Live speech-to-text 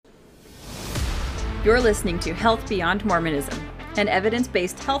You're listening to Health Beyond Mormonism, an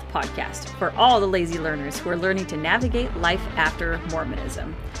evidence-based health podcast for all the lazy learners who are learning to navigate life after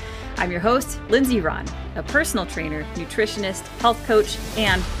Mormonism. I'm your host, Lindsay Ron, a personal trainer, nutritionist, health coach,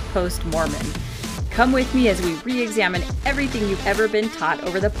 and post-Mormon. Come with me as we re-examine everything you've ever been taught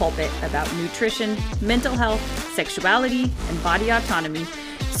over the pulpit about nutrition, mental health, sexuality, and body autonomy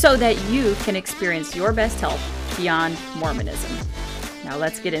so that you can experience your best health beyond Mormonism. Now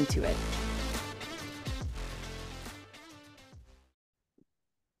let's get into it.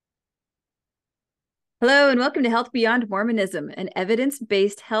 Hello and welcome to Health Beyond Mormonism, an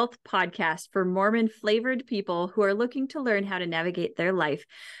evidence-based health podcast for Mormon-flavored people who are looking to learn how to navigate their life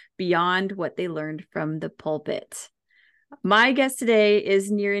beyond what they learned from the pulpit. My guest today is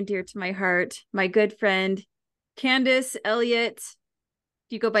near and dear to my heart, my good friend, Candice Elliott.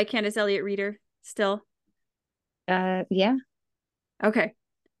 Do you go by Candice Elliott Reader still? Yeah. Okay.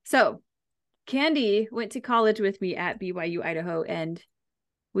 So Candy went to college with me at BYU, Idaho, and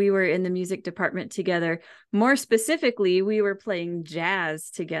we were in the music department together. More specifically, we were playing jazz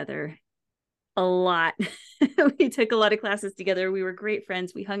together a lot. We took a lot of classes together. We were great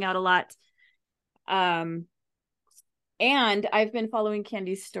friends. We hung out a lot. And I've been following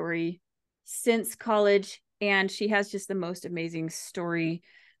Candy's story since college, and she has just the most amazing story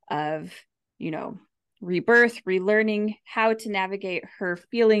of, rebirth, relearning how to navigate her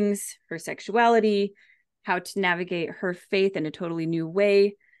feelings, her sexuality, how to navigate her faith in a totally new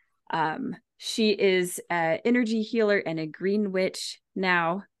way. She is an energy healer and a green witch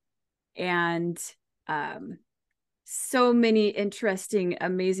now. And so many interesting,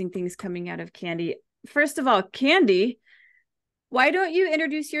 amazing things coming out of Candy. First of all, Candy, why don't you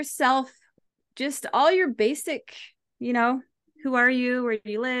introduce yourself? Just all your basic, who are you? Where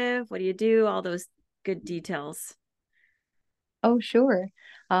do you live? What do you do? All those good details. Oh, sure.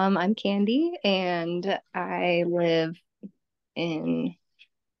 I'm Candy, and I live in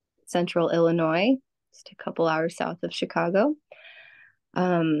central Illinois, just a couple hours south of Chicago.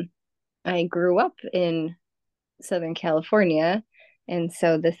 I grew up in Southern California, and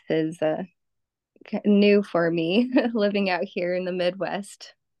so this is new for me, living out here in the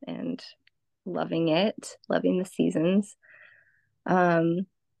Midwest and loving it, loving the seasons.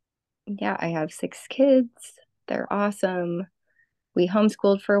 Yeah, I have 6 kids. They're awesome. We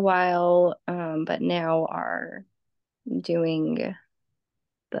homeschooled for a while, but now are doing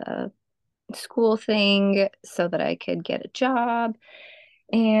the school thing so that I could get a job.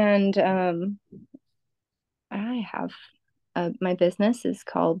 And I have my business is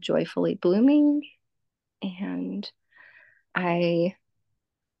called Joyfully Blooming, and I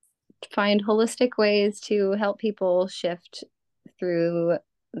find holistic ways to help people shift through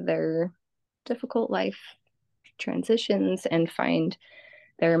their difficult life transitions and find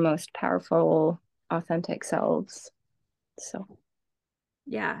their most powerful, authentic selves.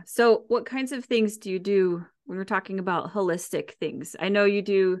 Yeah. So what kinds of things do you do when we're talking about holistic things? I know you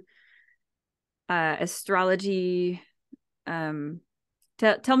do astrology.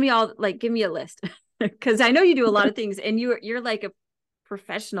 Tell me all, give me a list, because I know you do a lot of things, and you're like a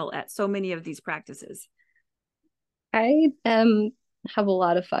professional at so many of these practices. I have a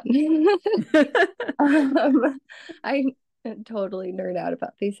lot of fun. I totally nerd out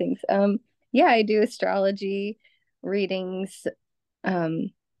about these things. Yeah, I do astrology readings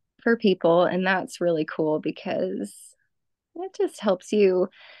for people, and that's really cool because it just helps you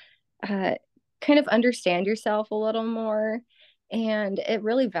kind of understand yourself a little more, and it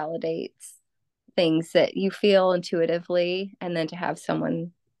really validates things that you feel intuitively, and then to have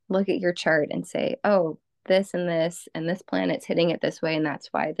someone look at your chart and say, oh, this and this planet's hitting it this way, and that's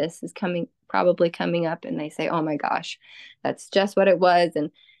why this is probably coming up, and they say, oh my gosh, that's just what it was. And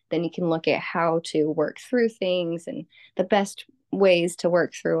then you can look at how to work through things and the best ways to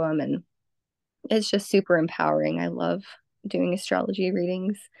work through them, and it's just super empowering. I love doing astrology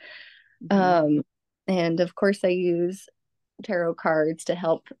readings. And of course I use tarot cards to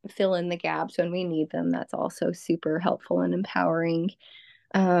help fill in the gaps when we need them. That's also super helpful and empowering.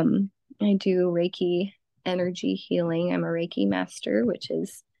 I do Reiki energy healing. I'm a Reiki master, which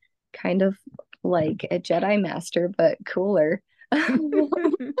is kind of like a Jedi master, but cooler. I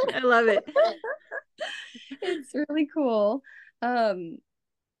love it. It's really cool. Yeah,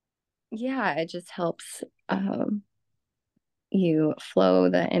 it just helps you flow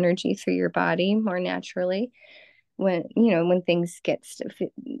the energy through your body more naturally. When things get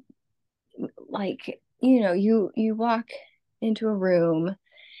you walk into a room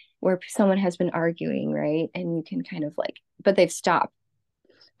where someone has been arguing, right? And you can kind of but they've stopped,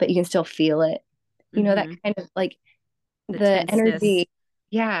 but you can still feel it. That kind of the tenseness. energy.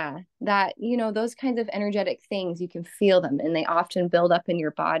 Yeah, that, those kinds of energetic things, you can feel them and they often build up in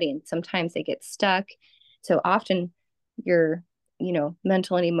your body and sometimes they get stuck. So often your,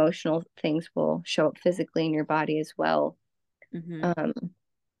 mental and emotional things will show up physically in your body as well. Mm-hmm. Um,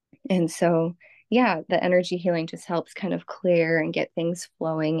 and so, yeah, the energy healing just helps kind of clear and get things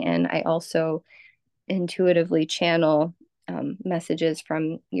flowing. And I also intuitively channel messages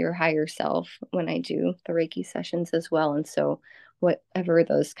from your higher self when I do the Reiki sessions as well. And so, whatever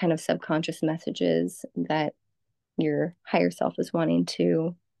those kind of subconscious messages that your higher self is wanting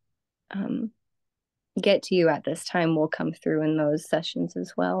to um, get to you at this time will come through in those sessions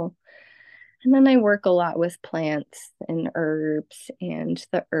as well. And then I work a lot with plants and herbs and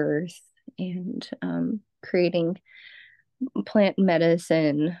the earth and creating plant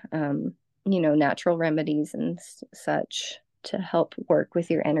medicine, natural remedies and such to help work with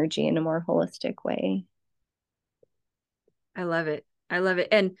your energy in a more holistic way. I love it. I love it.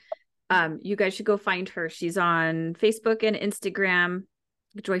 And you guys should go find her. She's on Facebook and Instagram,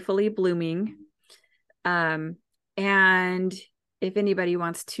 Joyfully Blooming. And if anybody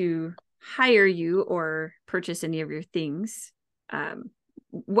wants to hire you or purchase any of your things,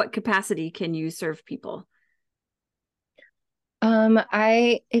 what capacity can you serve people?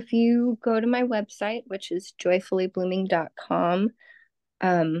 If you go to my website, which is joyfullyblooming.com,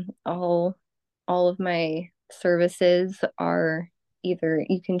 all of my services are either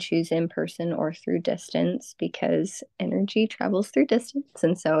you can choose in person or through distance because energy travels through distance,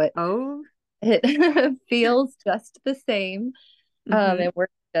 and so Oh, it feels just the same. mm-hmm. It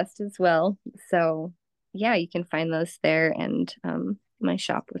works just as well. So yeah, you can find those there, and my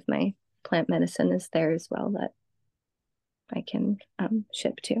shop with my plant medicine is there as well that I can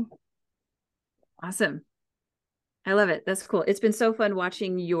ship to. Awesome. I love it. That's cool. It's been so fun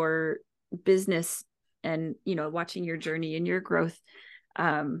watching your business and, watching your journey and your growth.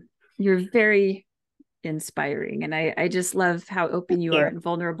 You're very inspiring. And I just love how open you are Yeah. and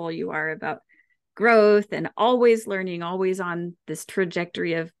vulnerable you are about growth and always learning, always on this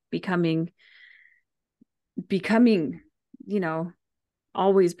trajectory of becoming, you know,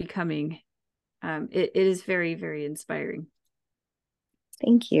 always becoming. It is very, very inspiring.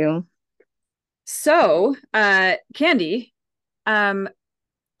 Thank you. So, Candy, um,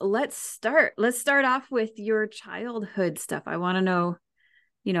 let's start off with your childhood stuff. I want to know,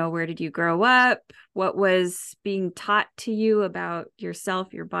 where did you grow up? What was being taught to you about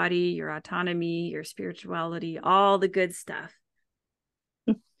yourself, your body, your autonomy, your spirituality, all the good stuff.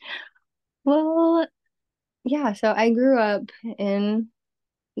 Well, yeah, so I grew up in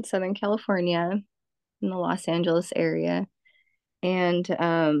Southern California in the Los Angeles area. And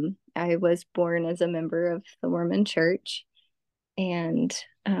I was born as a member of the Mormon Church. And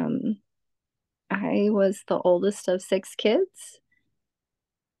I was the oldest of six kids.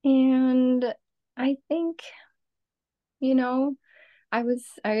 And I think, you know, I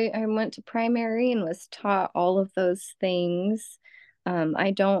went to primary and was taught all of those things.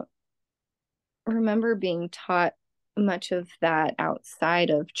 I don't remember being taught much of that outside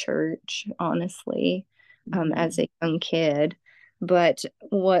of church, honestly, as Mm-hmm. a young kid. But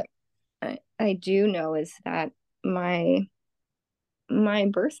what I do know is that my my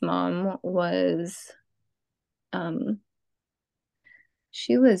birth mom was um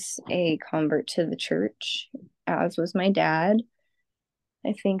she was a convert to the church, as was my dad.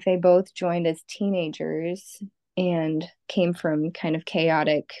 I think they both joined as teenagers and came from kind of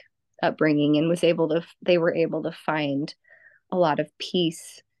chaotic upbringing and they were able to find a lot of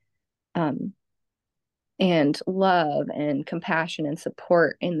peace um, and love and compassion and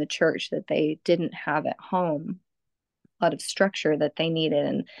support in the church that they didn't have at home. A lot of structure that they needed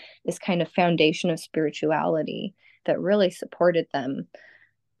and this kind of foundation of spirituality that really supported them.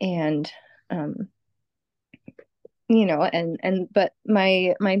 And um, but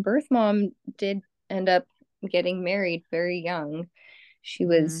my birth mom did end up getting married very young. She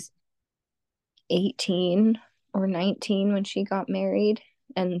Mm-hmm. was 18 or 19 when she got married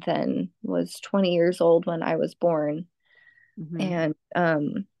and then was 20 years old when I was born.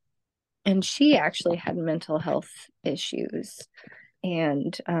 Mm-hmm. And she actually had mental health issues.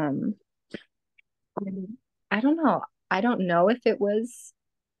 And I don't know. I don't know if it was,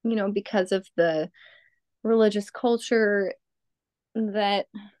 because of the religious culture that,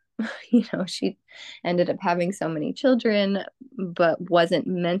 she ended up having so many children, but wasn't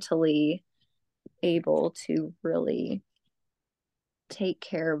mentally able to really take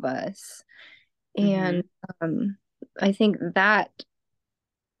care of us. Mm-hmm. And um, I think that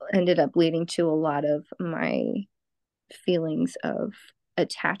ended up leading to a lot of my feelings of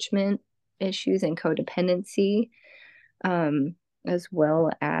attachment issues and codependency. as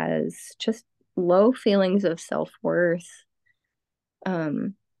well as just low feelings of self-worth,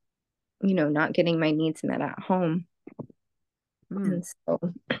 um, not getting my needs met at home. Mm. And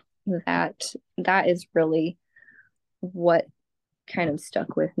so that is really what kind of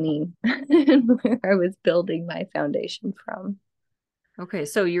stuck with me and where I was building my foundation from. Okay,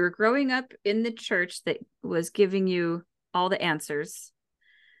 so you were growing up in the church that was giving you all the answers,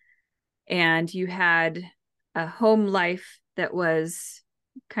 and you had a home life that was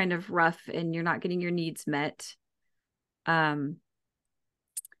kind of rough and you're not getting your needs met. Um,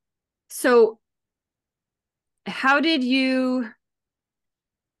 so how did you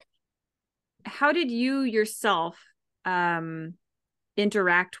yourself um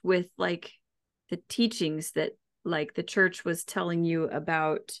interact with like the teachings that like the church was telling you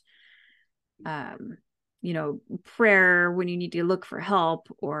about um prayer when you need to look for help,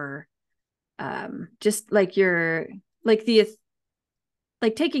 or just like your like the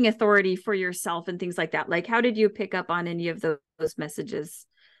like taking authority for yourself and things like that? Like how did you pick up on any of those messages?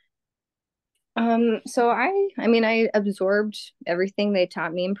 So I absorbed everything they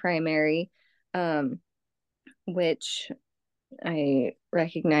taught me in primary, um, which I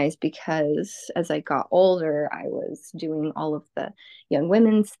recognized because as I got older, I was doing all of the young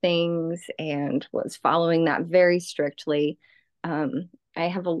women's things and was following that very strictly. I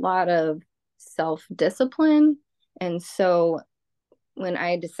have a lot of self-discipline, and so when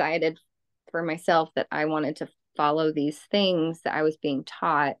I decided for myself that I wanted to follow these things that I was being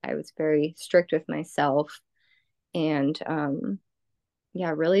taught, I was very strict with myself and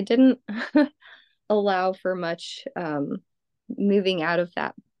yeah, really didn't allow for much moving out of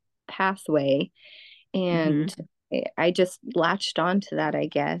that pathway. Mm-hmm. And I just latched onto that, I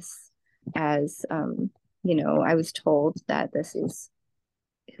guess, as I was told that this is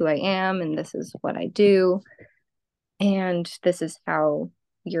who I am and this is what I do and this is how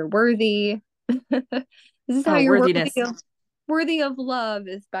you're worthy. This is how Oh, you're worthiness. worthy of love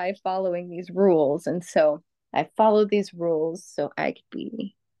is by following these rules. And so I followed these rules so I could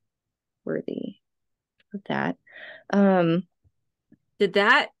be worthy of that. Um, Did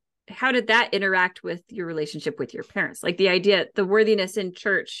that How did that interact with your relationship with your parents? Like the idea, the worthiness in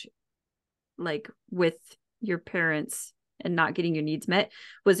church, like with your parents and not getting your needs met,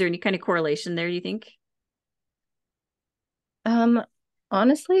 was there any kind of correlation there, you think? um,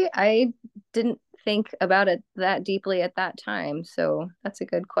 Honestly, I didn't think about it that deeply at that time. So that's a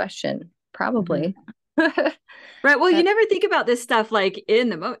good question. Mm-hmm. Probably. Right. Well, you That, never think about this stuff like in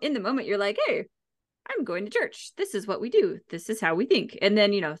the moment you're like, "Hey, I'm going to church. This is what we do. This is how we think." And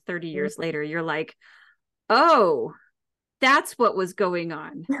then, 30 years later, you're like, "Oh, that's what was going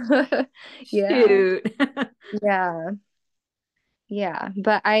on." yeah, Shoot. yeah, yeah.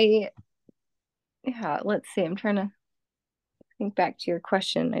 Yeah, let's see. I'm trying to think back to your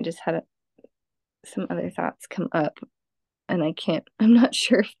question. I just had some other thoughts come up and I'm not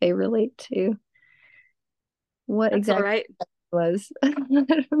sure if they relate to what That's all exactly right. it was. I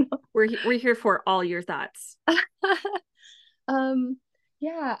don't We're here for all your thoughts. know.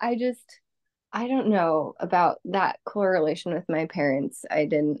 Yeah, I don't know about that correlation with my parents. I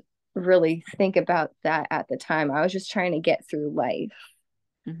didn't really think about that at the time. I was just trying to get through life.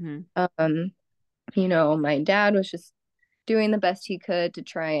 Mm-hmm. Um, my dad was just doing the best he could to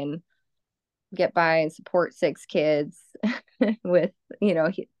try and get by and support six kids with,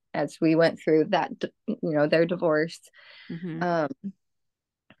 as we went through that, their divorce, Mm-hmm. um,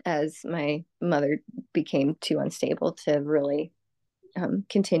 as my mother became too unstable to really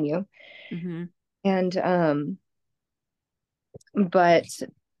continue. Mm-hmm. And but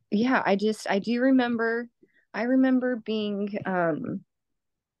yeah, I remember being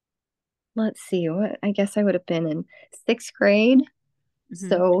let's see, what I guess I would have been in sixth grade. Mm-hmm.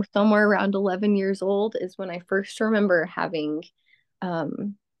 So somewhere around 11 years old is when I first remember having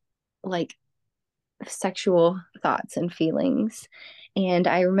um like sexual thoughts and feelings. And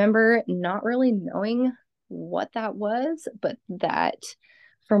I remember not really knowing what that was, but that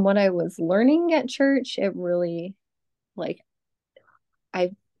from what I was learning at church, it really like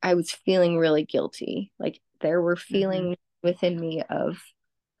I I was feeling really guilty. Like there were Mm-hmm. feelings within me of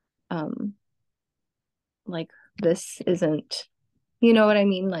um like this isn't, you know what I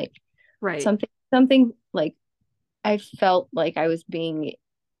mean? Like Right. something like I felt like I was being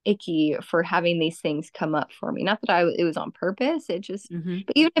icky for having these things come up for me. Not that it was on purpose. It just, Mm-hmm.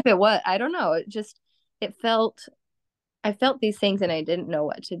 but even if it was, I don't know. It felt, I felt these things and I didn't know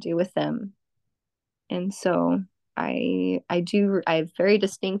what to do with them. And so I have very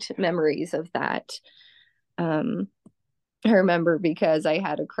distinct memories of that. Um, I remember because I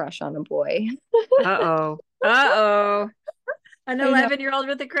had a crush on a boy. Uh-oh. Uh-oh. An I know. 11-year-old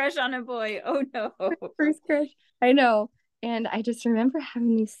with a crush on a boy. Oh no. First crush. I know. And I just remember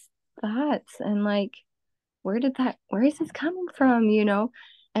having these thoughts and like, where is this coming from, you know?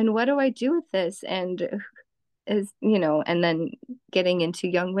 And what do I do with this? And and then getting into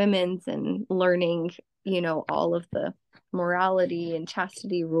young women's and learning, all of the morality and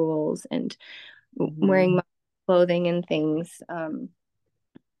chastity rules and Mhm. wearing my clothing and things,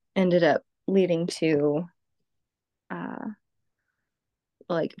 ended up leading to uh,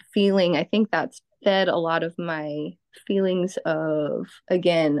 like feeling, I think that's fed a lot of my feelings of,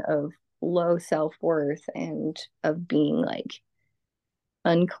 again, of low self-worth and of being like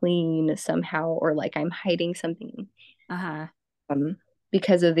unclean somehow, or like I'm hiding something, Uh-huh. um,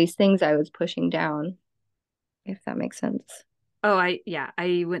 because of these things I was pushing down, if that makes sense. Oh,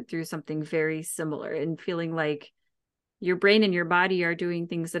 I went through something very similar and feeling like your brain and your body are doing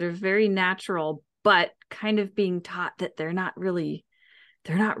things that are very natural, but kind of being taught that they're not really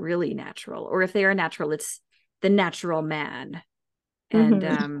natural. Or if they are natural, it's the natural man. And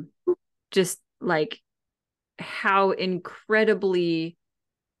Mm-hmm. just like how incredibly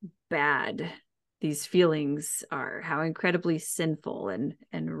bad these feelings are, how incredibly sinful and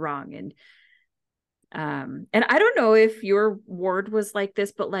wrong. And I don't know if your ward was like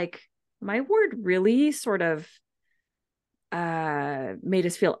this, but like my ward really sort of made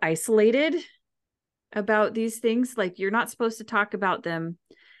us feel isolated about these things. Like you're not supposed to talk about them,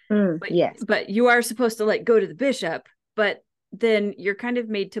 but Yes. but you are supposed to like go to the bishop, but then you're kind of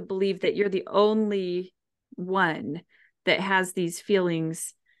made to believe that you're the only one that has these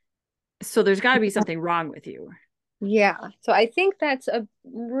feelings, so there's got to be something wrong with you. Yeah. So I think that's a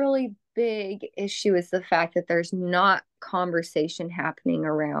really big issue, is the fact that there's not conversation happening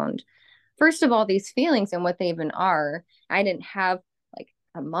around, first of all, these feelings and what they even are. I didn't have like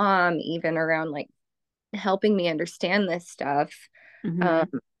a mom even around like helping me understand this stuff. Um,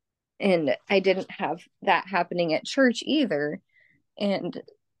 Mm-hmm. and I didn't have that happening at church either. And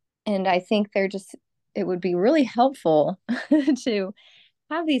I think it would be really helpful to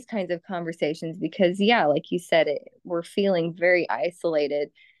have these kinds of conversations, because yeah, like you said, we're feeling very isolated,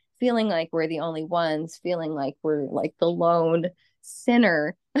 feeling like we're the only ones, feeling like we're like the lone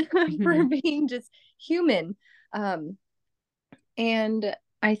sinner Mm-hmm. for being just human. And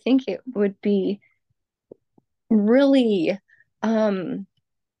I think it would be really, um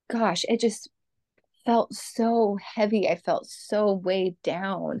gosh, it just felt so heavy. I felt so weighed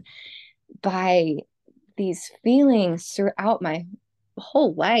down by these feelings throughout my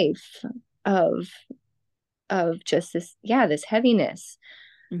whole life of just this, yeah, this heaviness.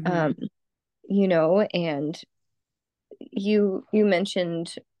 Mm-hmm. um and you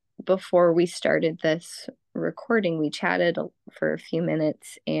mentioned, before we started this recording, we chatted for a few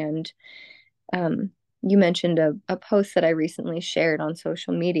minutes, and um you mentioned a post that I recently shared on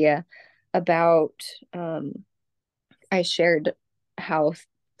social media about, I shared how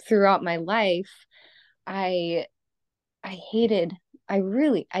throughout my life I I hated, I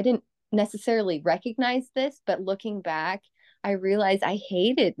didn't necessarily recognize this, but looking back, I realized I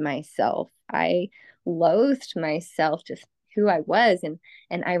hated myself. I loathed myself, just who I was.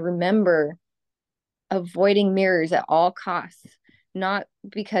 And I remember avoiding mirrors at all costs, not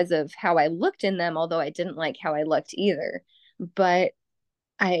because of how I looked in them, although I didn't like how I looked either, but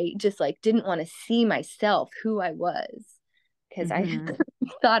I just like didn't want to see myself, who I was, because I Mm-hmm.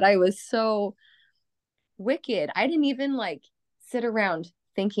 thought I was so wicked. I didn't even like sit around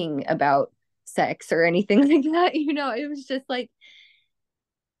thinking about sex or anything like that. It was just like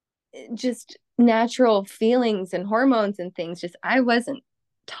just natural feelings and hormones and things. Just I wasn't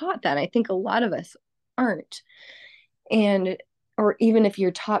taught that. I think a lot of us aren't. And or even if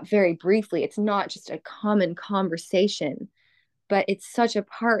you're taught very briefly, it's not just a common conversation, but it's such a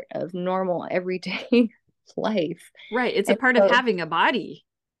part of normal everyday life. Right, it's a And part of so, having a body.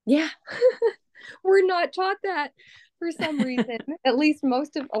 yeah, we're not taught that for some reason. At least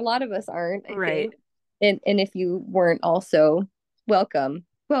a lot of us aren't, I Right. think. And if you weren't also, welcome.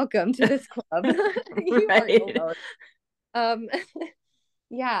 Welcome to this club. You aren't Right. alone. Um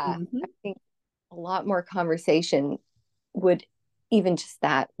yeah, I Mm-hmm. think a lot more conversation would, even just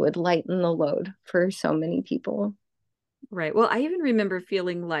that would lighten the load for so many people. Right. Well, I even remember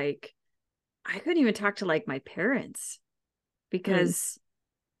feeling like I couldn't even talk to like my parents Mm,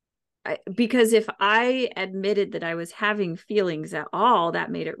 because if I admitted that I was having feelings at all,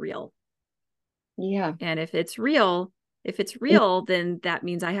 that made it real. yeah. And if it's real, then that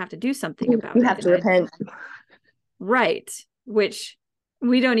means I have to do something You about it. have And to I repent. right, which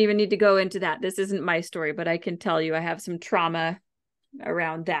we don't even need to go into that. This isn't my story, but I can tell you I have some trauma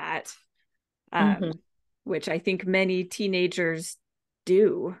around that. Hmm. Um which I think many teenagers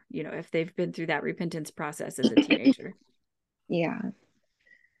do, if they've been through that repentance process as a teenager. Yeah.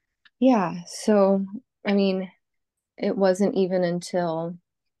 Yeah. So, I mean, it wasn't even until,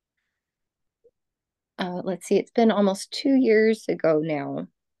 let's see, it's been almost 2 years ago now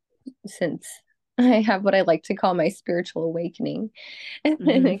since I have what I like to call my spiritual awakening. And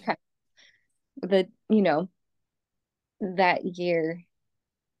then Mm-hmm. it kind of, that year,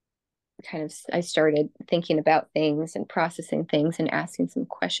 kind of, I started thinking about things and processing things and asking some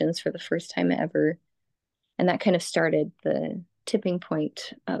questions for the first time ever. And that kind of started the tipping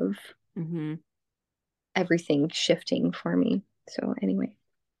point of Mm-hmm. everything shifting for me. So, anyway.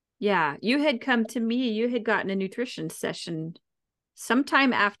 Yeah, you had come to me, you had gotten a nutrition session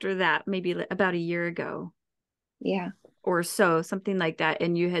sometime after that, maybe about a year ago Yeah. or so, something like that.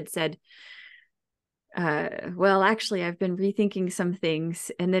 And you had said, well, actually, I've been rethinking some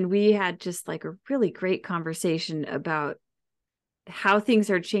things. And then we had just like a really great conversation about how things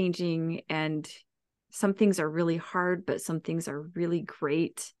are changing, and some things are really hard, but some things are really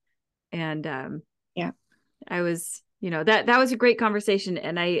great. And Yeah. I was, that was a great conversation.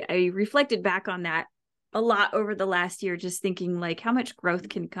 And I reflected back on that a lot over the last year, just thinking like how much growth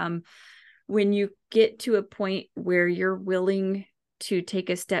can come when you get to a point where you're willing to take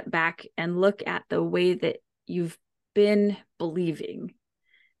a step back and look at the way that you've been believing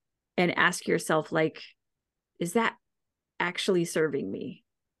and ask yourself, like, is that actually serving me?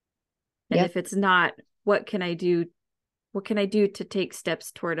 And Yep. if it's not, what can I do? What can I do to take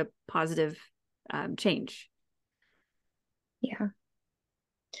steps toward a positive change? Yeah.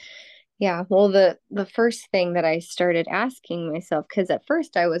 Yeah. Well, the first thing that I started asking myself, because at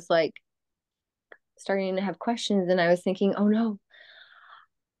first I was like starting to have questions and I was thinking, oh no,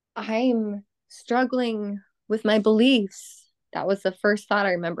 I'm struggling with my beliefs. That was the first thought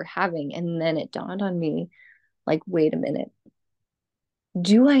I remember having. And then it dawned on me, like, wait a minute,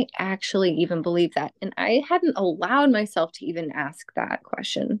 do I actually even believe that? And I hadn't allowed myself to even ask that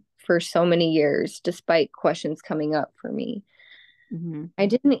question for so many years, despite questions coming up for me. Mm-hmm. I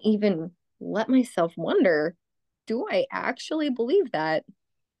didn't even let myself wonder, do I actually believe that?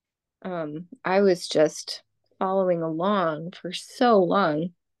 I was just following along for so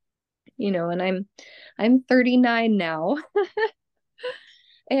long, and I'm 39 now.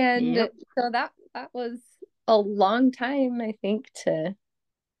 And Yep. so that was a long time, I think, to,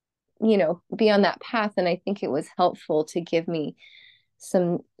 be on that path. And I think it was helpful to give me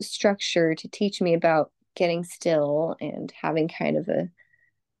some structure to teach me about getting still and having kind of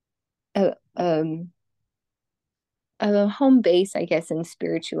a a home base, I guess, in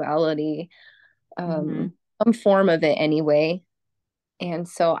spirituality, Mm-hmm. some form of it anyway. And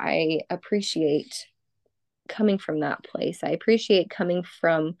so I appreciate coming from that place. I appreciate coming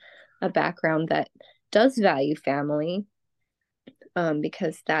from a background that does value family,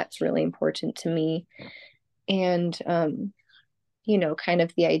 because that's really important to me. And, kind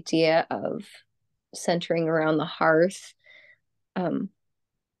of the idea of centering around the hearth, um,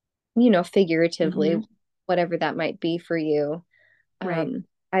 figuratively, Mm-hmm. whatever that might be for you. Right.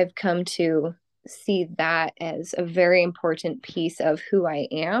 I've come to see that as a very important piece of who I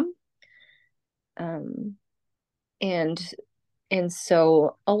am. Um, and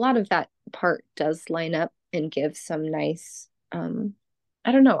so a lot of that part does line up and give some nice, I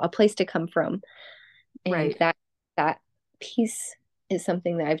don't know, a place to come from. And Right. that piece is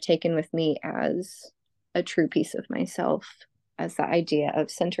something that I've taken with me as a true piece of myself, as the idea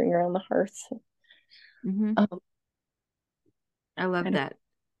of centering around the hearth. Mm-hmm. Um, I love and that.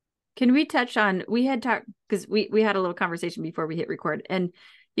 Can we touch on, we had talked, because we had a little conversation before we hit record, and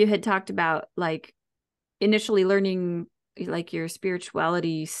you had talked about like initially learning like your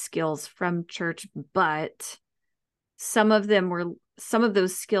spirituality skills from church, but some of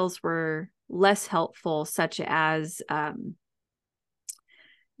those skills were less helpful, such as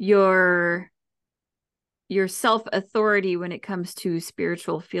your self authority when it comes to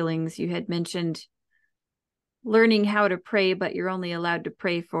spiritual feelings. You had mentioned learning how to pray, but you're only allowed to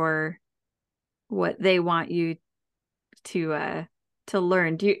pray for what they want you to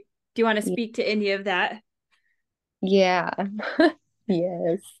learn. Do you want to speak to any of that? yeah,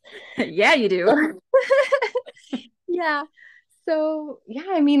 yes. Yeah, you do. Yeah. So, yeah,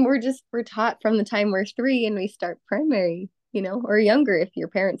 I mean, we're taught from the time we're 3 and we start primary, or younger if your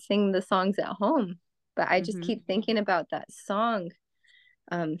parents sing the songs at home. But I just Mm-hmm. keep thinking about that song.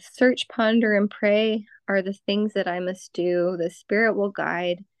 Search, ponder, and pray are the things that I must do. The Spirit will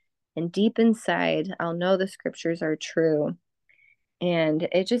guide, and deep inside, I'll know the scriptures are true. And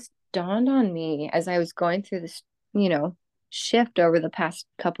it just dawned on me as I was going through this, shift over the past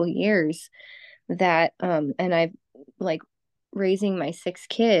couple years, that and I've like raising my 6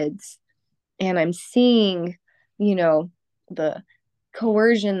 kids, and I'm seeing, you know, the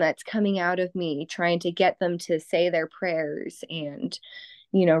coercion that's coming out of me trying to get them to say their prayers and,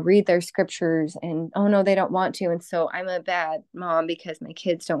 read their scriptures, and oh no, they don't want to. And so I'm a bad mom because my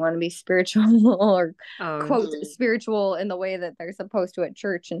kids don't want to be spiritual or Oh, quote spiritual in the way that they're supposed to at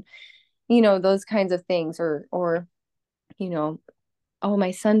church, and those kinds of things, or you know oh,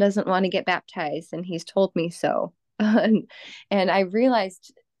 my son doesn't want to get baptized and he's told me so. And I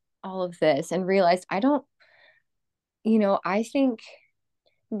realized all of this and realized I don't, I think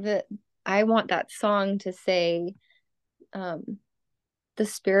that I want that song to say, um, the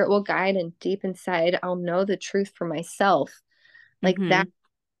spirit will guide, and deep inside I'll know the truth for myself. Like mm-hmm.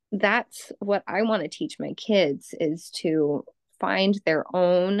 that's what I want to teach my kids, is to find their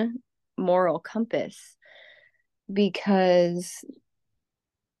own moral compass, because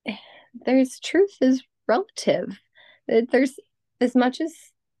there's truth is relative. There's, as much as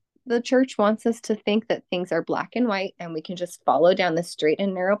the church wants us to think that things are black and white and we can just follow down the straight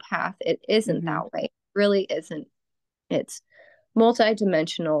and narrow path, it isn't Mm-hmm. that way. It really isn't. It's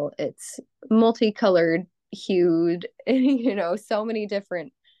multidimensional, it's multicolored, hued, so many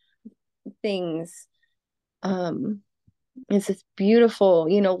different things. Um, it's this beautiful,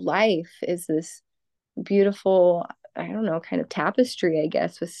 life is this beautiful, I don't know, kind of tapestry, I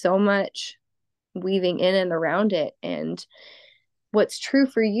guess, with so much weaving in and around it. And what's true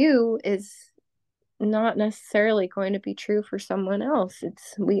for you is not necessarily going to be true for someone else.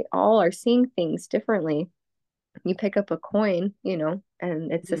 We all are seeing things differently. You pick up a coin, and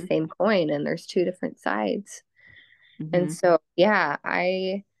it's the Mm-hmm. same coin, and there's two different sides. And Mm-hmm. so, yeah,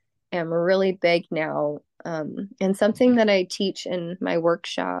 I am really big now. And something that I teach in my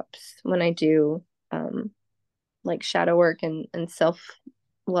workshops when I do, like shadow work and self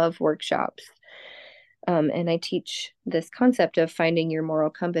love workshops. And I teach this concept of finding your moral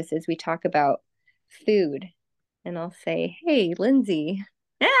compass as we talk about food. And I'll say, hey, Lindsay,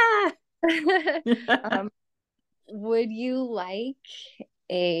 Yeah. um, would you like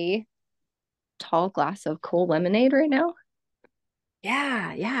a tall glass of cool lemonade right now?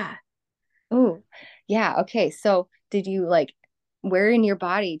 Yeah. Yeah. Oh, yeah. Okay. So, did you like, where in your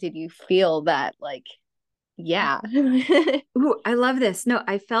body did you feel that? Like, yeah. Ooh, I love this. No,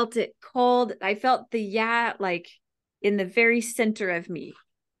 I felt it cold. I felt the like in the very center of me.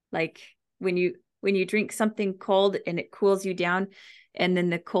 Like when you drink something cold and it cools you down, and then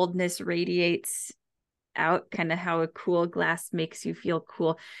the coldness radiates out, kind of how a cool glass makes you feel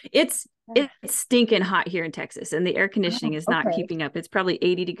cool. It's stinking hot here in Texas, and the air conditioning Oh, is not okay. keeping up. It's probably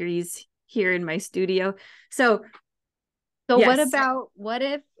 80 degrees here in my studio. So So, yes. what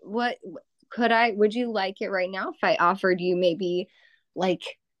would you like it right now if I offered you maybe like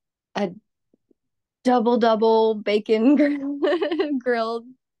a double bacon grilled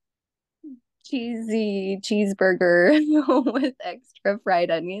cheesy cheeseburger with extra fried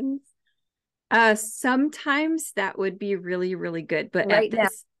onions Sometimes that would be really, really good. But right now?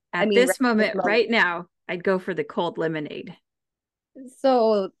 I at mean, right this this moment, moment. right now, I'd go for the cold lemonade.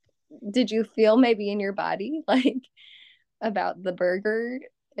 So, did you feel maybe in your body like about the burger?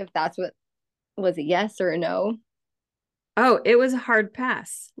 If that's what was a yes or a no? Oh, it was a hard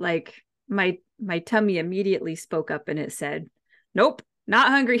pass. Like my tummy immediately spoke up and it said, "Nope, not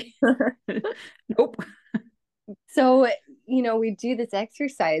hungry." Nope. So, we do this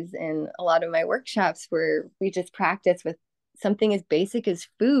exercise in a lot of my workshops where we just practice with something as basic as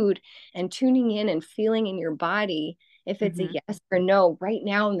food and tuning in and feeling in your body if it's a Mm-hmm. yes or no right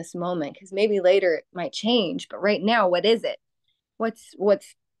now in this moment, because maybe later it might change, but right now, what is it? What's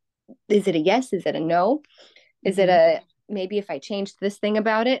is it a yes? Is it a no? Is it Mm-hmm. a maybe if I change this thing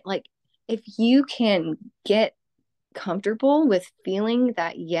about it? Like, if you can get comfortable with feeling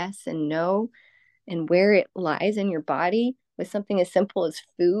that yes and no and where it lies in your body with something as simple as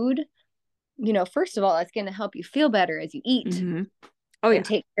food, first of all, it's going to help you feel better as you eat Mm-hmm. Oh and yeah.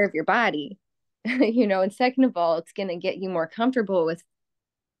 take care of your body. And second of all, it's going to get you more comfortable with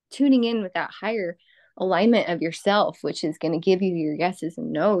tuning in with that higher alignment of yourself, which is going to give you your yeses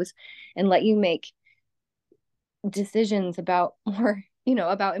and nos and let you make decisions about more,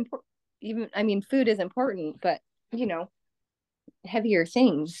 about important, even, I mean, food is important, but, you know, heavier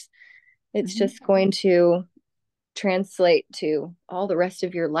things. It's Mm-hmm. just going to translate to all the rest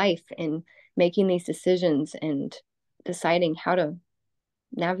of your life in making these decisions and deciding how to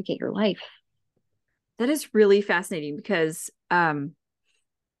navigate your life. That is really fascinating because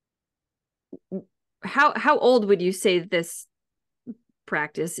how old would you say this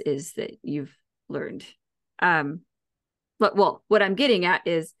practice is that you've learned? But well, what I'm getting at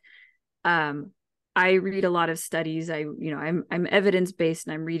is I read a lot of studies. I'm evidence-based,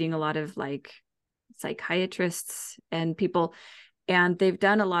 and I'm reading a lot of like psychiatrists and people, and they've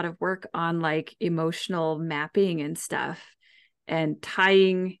done a lot of work on like emotional mapping and stuff, and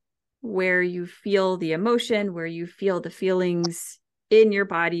tying where you feel the emotion, where you feel the feelings in your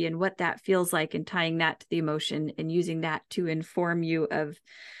body and what that feels like, and tying that to the emotion and using that to inform you of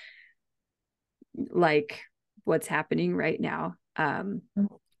like what's happening right now.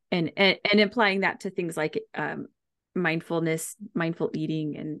 And applying that to things like mindfulness, mindful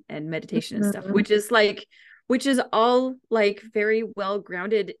eating, and meditation and stuff, which is all like very well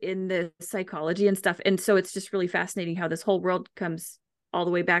grounded in the psychology and stuff. And so it's just really fascinating how this whole world comes all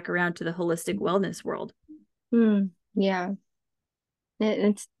the way back around to the holistic wellness world. Yeah.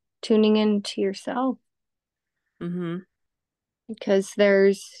 It's tuning into yourself. Mm-hmm. Because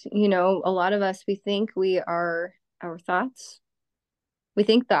there's, a lot of us, we think we are our thoughts. We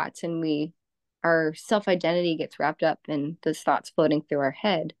think thoughts, and our self-identity gets wrapped up in those thoughts floating through our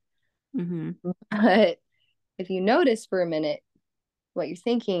head. Mm-hmm. But if you notice for a minute what you're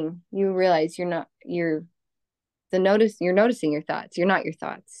thinking, you realize you're noticing your thoughts. You're not your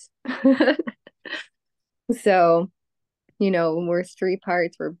thoughts. So, we're three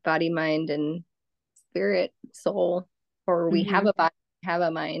parts. We're body, mind, and spirit, soul, or we have Mm-hmm. a body, have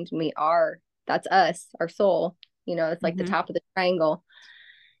a mind, and that's us, our soul. It's like the Mm-hmm. top of the triangle.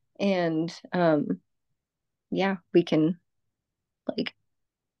 And yeah, we can like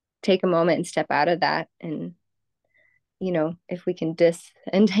take a moment and step out of that. And, if we can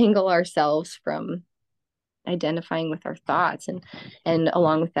disentangle ourselves from identifying with our thoughts, and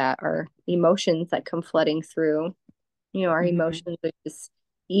along with that, our emotions that come flooding through, our Mm-hmm. emotions are just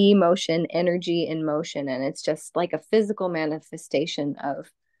emotion, energy in motion. And it's just like a physical manifestation of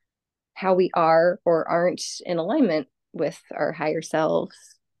how we are or aren't in alignment with our higher selves.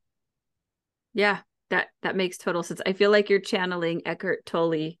 Yeah, that makes total sense. I feel like you're channeling Eckhart Tolle.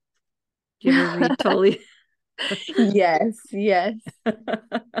 Do you ever read Tolle? Yes, yes.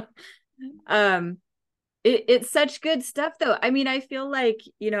 um it's such good stuff though. I mean, I feel like,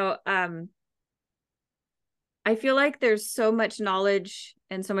 I feel like there's so much knowledge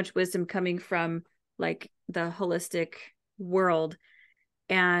and so much wisdom coming from like the holistic world.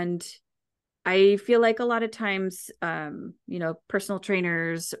 And I feel like a lot of times, personal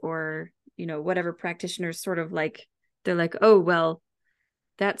trainers or, whatever practitioners sort of like, they're like, oh, well,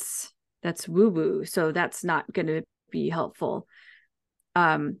 that's woo woo. So that's not going to be helpful.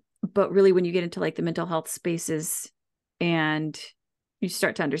 But really, when you get into like the mental health spaces and you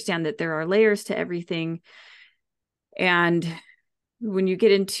start to understand that there are layers to everything, and when you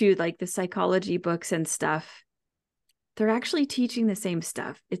get into like the psychology books and stuff, they're actually teaching the same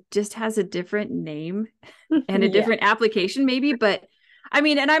stuff. It just has a different name and a Yeah, different application maybe. But I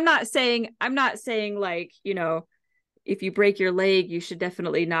mean, and I'm not saying like, if you break your leg, you should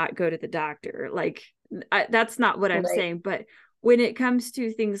definitely not go to the doctor. Like that's not what I'm right. saying. But when it comes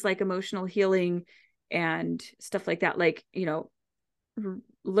to things like emotional healing and stuff like that, like,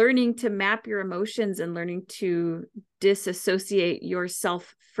 learning to map your emotions and learning to disassociate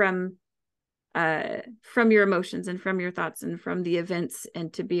yourself from your emotions and from your thoughts and from the events,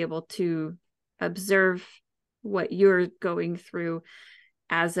 and to be able to observe what you're going through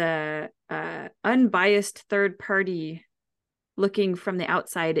as a unbiased third party looking from the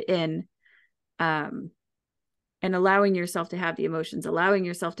outside in, um, and allowing yourself to have the emotions, allowing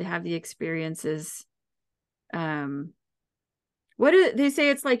yourself to have the experiences. What do they say?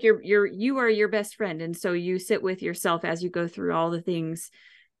 It's like you are your best friend, and so you sit with yourself as you go through all the things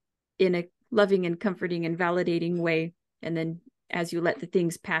in a loving and comforting and validating way, and then as you let the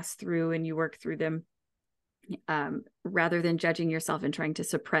things pass through and you work through them, rather than judging yourself and trying to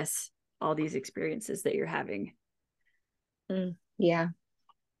suppress all these experiences that you're having. Yeah,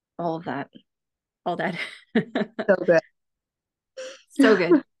 all of that. All that. So good. So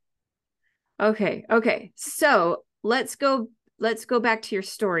good. Okay, so let's go back to your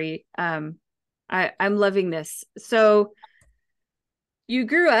story. I'm loving this. So you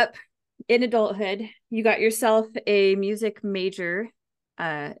grew up in adulthood, you got yourself a music major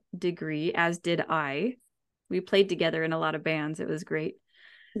degree, as did I. We played together in a lot of bands. It was great.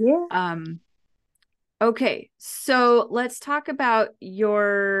 Yeah. Okay, so let's talk about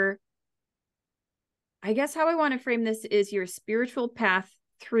I guess how I want to frame this is your spiritual path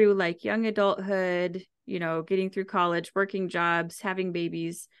through like young adulthood, getting through college, working jobs, having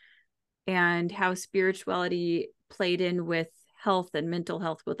babies, and how spirituality played in with health and mental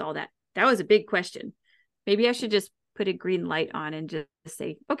health with all that. That was a big question. Maybe I should just put a green light on and just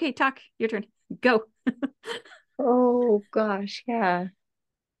say, okay, talk, your turn, go. Oh gosh, yeah.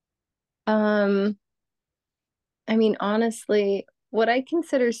 I mean, honestly, what I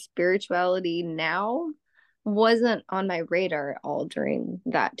consider spirituality now wasn't on my radar at all during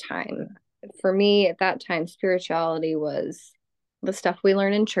that time. For me, at that time, spirituality was the stuff we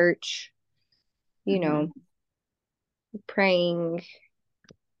learn in church, you Mm-hmm. know, praying,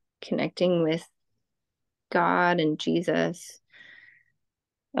 connecting with God and Jesus.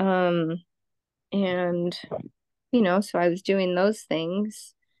 Um, and, so I was doing those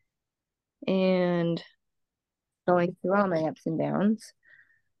things and going through all my ups and downs.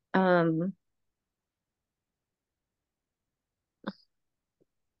 Um,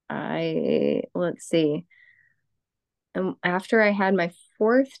 let's see. And after I had my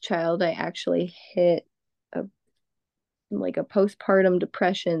fourth child, I actually hit a like a postpartum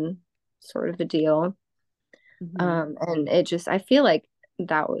depression sort of a deal. Mm-hmm. And I feel like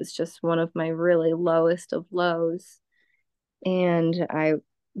that was just one of my really lowest of lows. And I,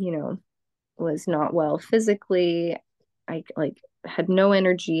 you know, was not well physically. I had no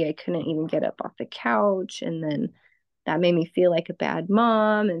energy. I couldn't even get up off the couch. And then that made me feel like a bad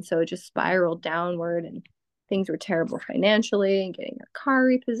mom. And so it just spiraled downward and things were terrible financially and getting our car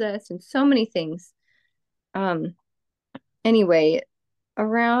repossessed and so many things. Um, anyway,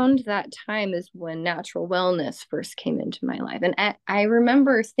 around that time is when natural wellness first came into my life. And I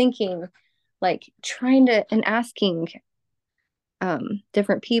remember thinking, like, trying to and asking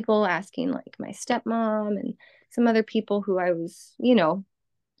different people, asking like my stepmom and some other people who I was,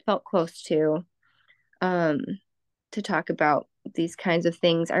 felt close um, to talk about these kinds of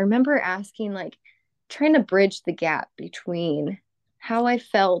things. I remember asking, like, trying to bridge the gap between how I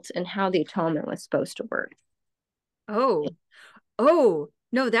felt and how the atonement was supposed to work. Oh, oh,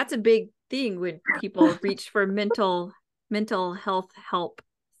 no, that's a big thing. Would people reach for mental health help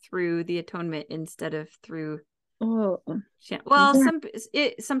through the atonement instead of through Oh, well, yeah.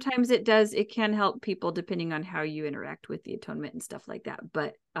 sometimes it can help people depending on how you interact with the atonement and stuff like that.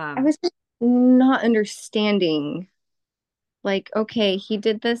 But I was just not understanding, like, okay, he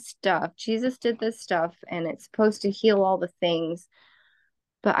did this stuff, Jesus did this stuff, and it's supposed to heal all the things,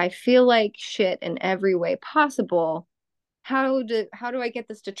 but I feel like shit in every way possible. How do I get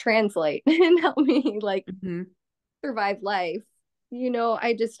this to translate and help me like mhm. survive life?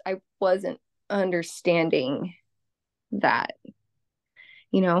 I wasn't understanding that,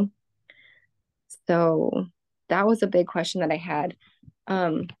 you know. So that was a big question that I had.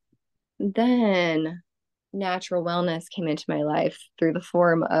 Then natural wellness came into my life through the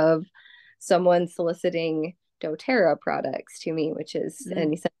form of someone soliciting doTERRA products to me, which is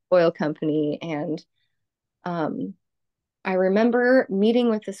an Mm. essential oil company. And um, I remember meeting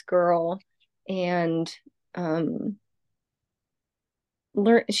with this girl and um,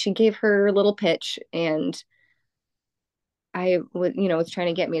 she gave her little pitch, and was trying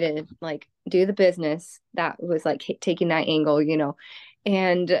to get me to like do the business that was like taking that angle,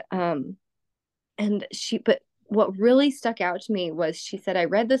 and but what really stuck out to me was she said, I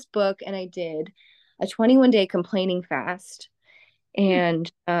read this book and I did a 21-day complaining fast, Hmm.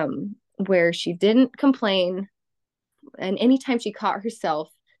 and where she didn't complain. And anytime she caught herself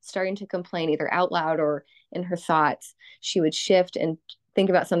starting to complain, either out loud or in her thoughts, she would shift and think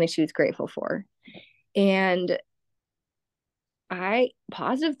about something she was grateful for. And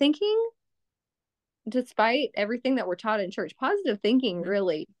positive thinking, despite everything that we're taught in church, positive thinking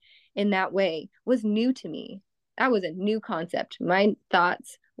really in that way was new to me. That was a new concept. My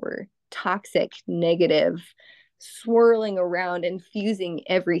thoughts were toxic, negative, swirling around, infusing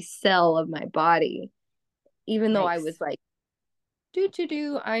every cell of my body. Even though I was Yikes.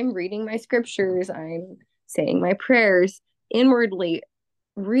 like, I'm reading my scriptures, I'm saying my prayers inwardly,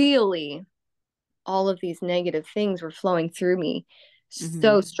 really all of these negative things were flowing through me Mm-hmm.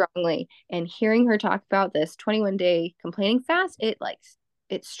 so strongly. And hearing her talk about this 21-day complaining fast, it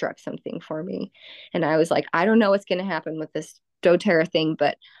struck something for me. And I was like, I don't know what's going to happen with this doTERRA thing,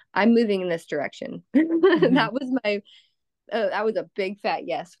 but I'm moving in this direction. Mm-hmm. That was a big fat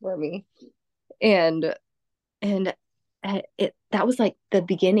yes for me. And and that was like the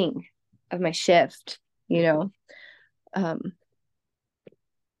beginning of my shift, you know. Um,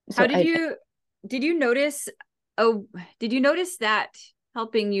 How so I did you notice oh did you notice that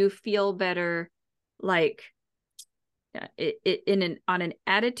helping you feel better, like it in an on an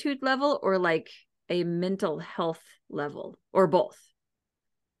attitude level or like a mental health level or both?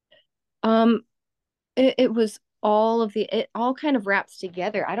 um it was it all kind of wraps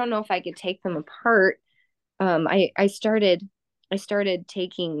together. I don't know if I could take them apart. I started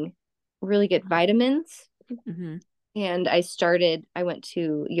taking really good vitamins, Mm-hmm. and I went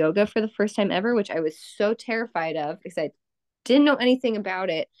to yoga for the first time ever, which I was so terrified of because I didn't know anything about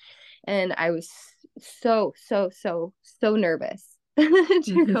it. And I was so nervous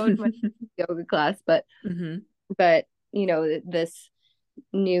to go to my yoga class. Hmm. But, this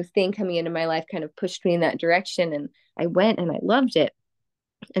new thing coming into my life kind of pushed me in that direction. And I went and I loved it.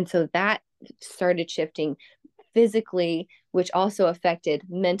 And so that started shifting physically, which also affected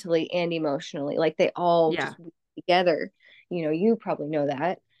mentally and emotionally. Like they all Yeah. just together. You probably know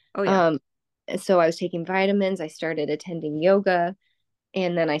that. Oh yeah. Um, so I was taking vitamins, I started attending yoga,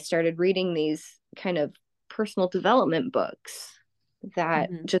 and then I started reading these kind of personal development books that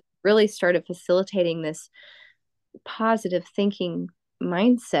Hmm. just really started facilitating this positive thinking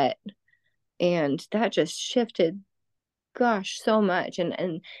mindset. And that just shifted, gosh, so much.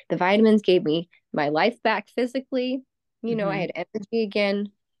 And the vitamins gave me my life back physically. I Hmm. had energy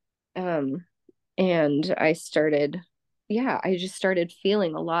again. Um, and I just started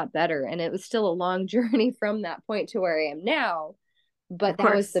feeling a lot better. And it was still a long journey from that point to where I am now. Of But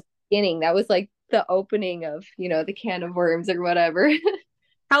that was course. the beginning. That was like the opening of, the can of worms or whatever.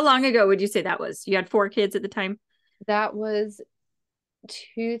 How long ago would you say that was? You had 4 kids at the time? That was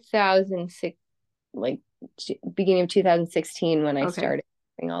 2006, like beginning of 2016 when I Okay. started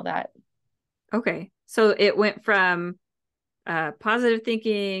doing all that. Okay. So it went from positive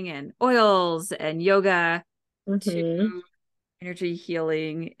thinking and oils and yoga to Hmm. energy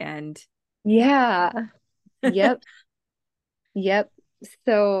healing and Yeah. Yep. Yep.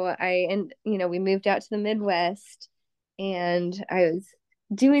 So we moved out to the Midwest, and I was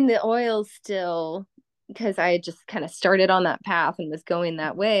doing the oils still because I had just kind of started on that path and was going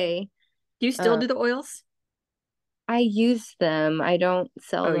that way. do you still Um, do the oils? I use them. I don't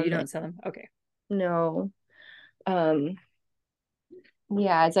sell Oh, you them. don't sell them. Okay. No. Um,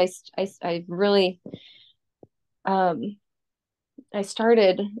 yeah, as I really, um,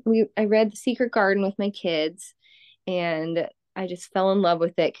 I read The Secret Garden with my kids, and I just fell in love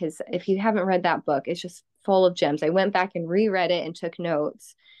with it because if you haven't read that book, it's just full of gems. I went back and reread it and took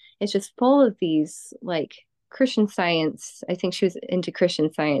notes. It's just full of these like Christian Science. I think she was into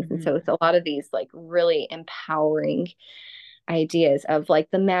Christian Science. And Hmm. so it's a lot of these like really empowering ideas of like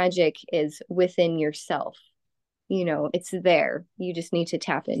the magic is within yourself. It's there. You just need to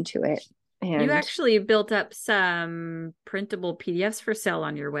tap into it. You And actually built up some printable PDFs for sale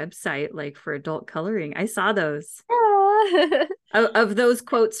on your website, like for adult coloring. I saw those ah. of those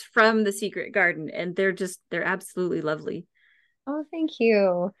quotes from The Secret Garden, and they're absolutely lovely. Oh, thank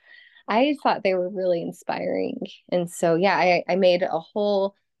you. I thought they were really inspiring. And so yeah, I made a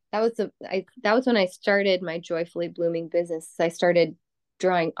whole that was when I started my joyfully blooming business. I started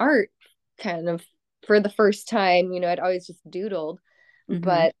drawing art kind of for the first time. I'd always just doodled, Hmm.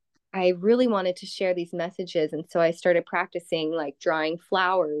 but I really wanted to share these messages. And so I started practicing like drawing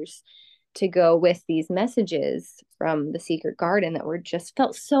flowers to go with these messages from the Secret Garden that were just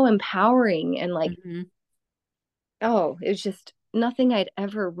felt so empowering and like, Hmm. oh, it was just nothing I'd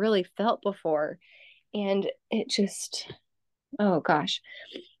ever really felt before. And it just, oh gosh,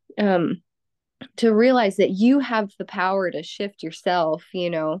 um, to realize that you have the power to shift yourself,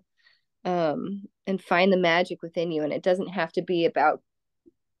 and find the magic within you. And it doesn't have to be about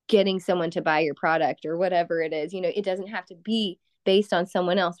getting someone to buy your product or whatever it is. It doesn't have to be based on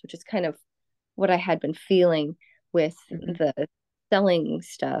someone else, which is kind of what I had been feeling with Hmm. the selling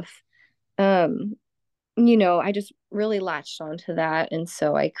stuff. I just really latched onto that. And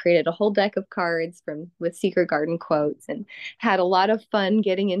so I created a whole deck of cards with Secret Garden quotes and had a lot of fun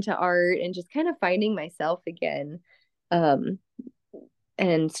getting into art and just kind of finding myself again. Um,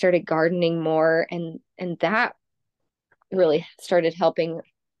 and started gardening more, and that really started helping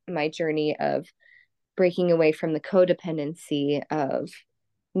my journey of breaking away from the codependency of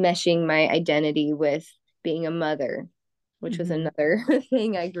meshing my identity with being a mother, which was Hmm. another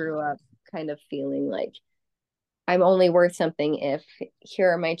thing I grew up kind of feeling like I'm only worth something if here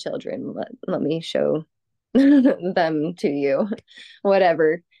are my children. Let me show them to you.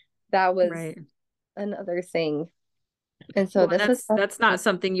 Whatever. That was Right. another thing. And so Well, this was that's not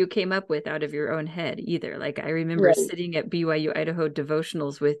something you came up with out of your own head either. Like I remember right. sitting at BYU Idaho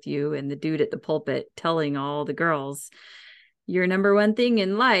devotionals with you and the dude at the pulpit telling all the girls, your number one thing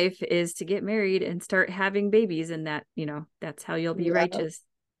in life is to get married and start having babies, and that, that's how you'll be Yep. righteous.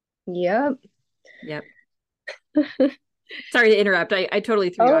 Yep. Yep. Sorry to interrupt. I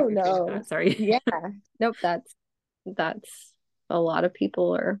totally threw you off Oh your train of no. thought. Sorry. Yeah. Nope, that's a lot of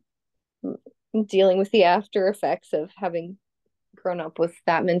people are dealing with the after effects of having grown up with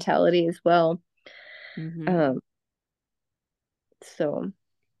that mentality as well. Hmm. Um, so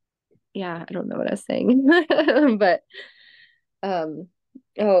yeah, I don't know what I was saying. But um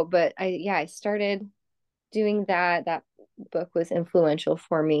but I started doing that. That book was influential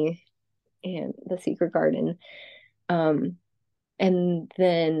for me and the Secret Garden. Um, and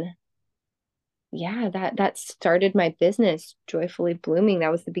then yeah, that started my business, Joyfully Blooming.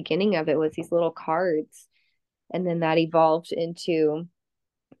 That was the beginning of it, was these little cards. And then that evolved into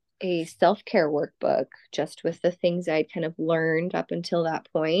a self-care workbook just with the things I'd kind of learned up until that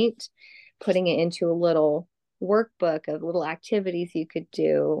point, putting it into a little workbook of little activities you could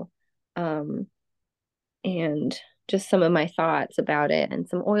do, um, and just some of my thoughts about it and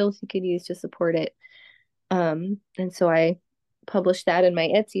some oils you could use to support it. And so I published that in my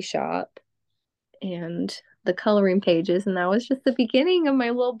Etsy shop and the coloring pages, and that was just the beginning of my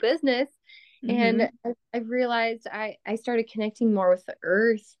little business. And Mm-hmm. I realized I started connecting more with the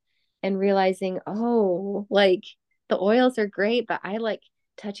earth and realizing, oh, like the oils are great, but I like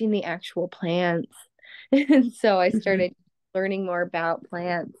touching the actual plants. And so I Mm-hmm. started learning more about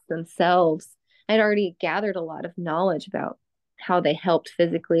plants themselves. I'd already gathered a lot of knowledge about how they helped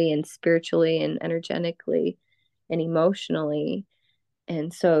physically and spiritually and energetically and emotionally.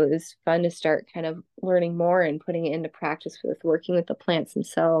 And so it was fun to start kind of learning more and putting it into practice with working with the plants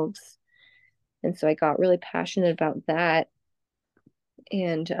themselves. And so I got really passionate about that.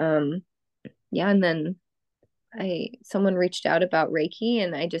 And yeah, and then I someone reached out about Reiki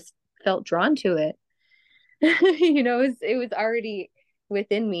and I just felt drawn to it. It was already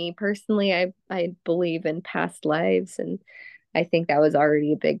within me. Personally, I believe in past lives, and I think that was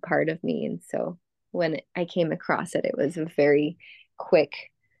already a big part of me. And so when I came across it, it was a very quick,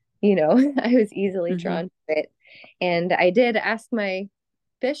 I was easily Mm-hmm. drawn to it. And I did ask my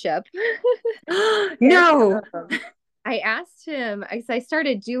bishop if No. I asked him, as I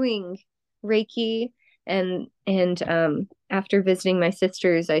started doing Reiki, and after visiting my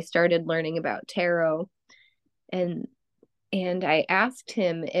sisters, I started learning about tarot, and and I asked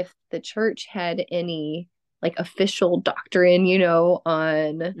him if the church had any like official doctrine,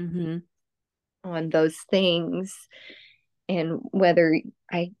 Mm-hmm. on those things, and whether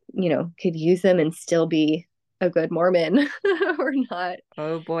I, could use them and still be a good Mormon or not.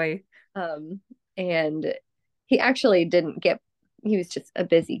 Oh boy. Um, and he actually didn't get, he was just a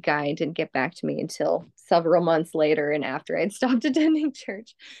busy guy and didn't get back to me until several months later and after I'd stopped attending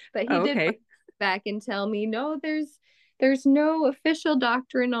church. But he Oh, did okay. back and tell me, no, there's no official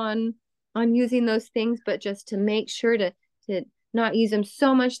doctrine on using those things, but just to make sure to not use them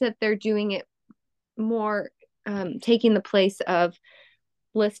so much that they're doing it more, taking the place of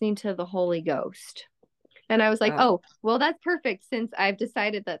listening to the Holy Ghost. And I was like, Oh. oh, well, that's perfect since I've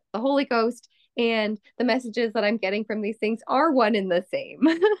decided that the Holy Ghost and the messages that I'm getting from these things are one and the same.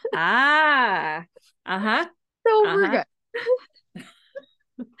 Ah. Uh-huh. So we're Uh-huh.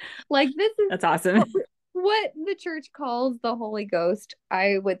 good. Like, this is That's awesome. what the church calls the Holy Ghost,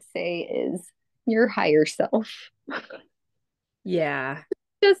 I would say, is your higher self, Yeah.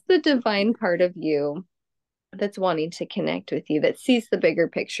 just the divine part of you that's wanting to connect with you, that sees the bigger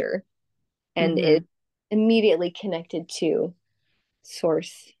picture and is Mm-hmm. immediately connected to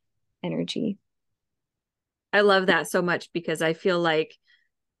source energy. I love that so much because I feel like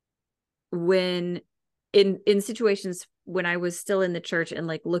when in situations when I was still in the church and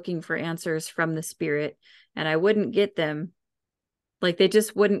like looking for answers from the spirit and I wouldn't get them, like they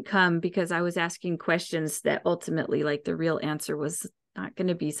just wouldn't come because I was asking questions that ultimately like the real answer was not going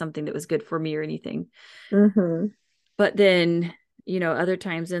to be something that was good for me or anything. Mm-hmm. But then, other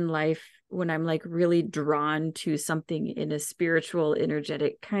times in life when I'm like really drawn to something in a spiritual,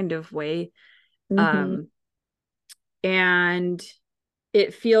 energetic kind of way, Mm-hmm. um, and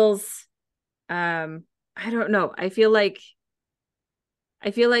it feels, um, I don't know. I feel like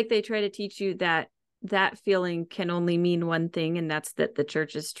they try to teach you that that feeling can only mean one thing, and that's that the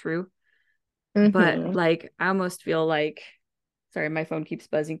church is true. But Mm-hmm. like, I almost feel like, sorry, my phone keeps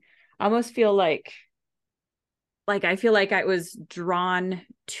buzzing. I almost feel like I feel like I was drawn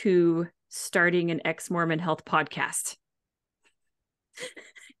to starting an ex-Mormon health podcast.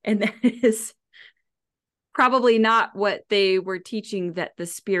 And that is probably not what they were teaching that the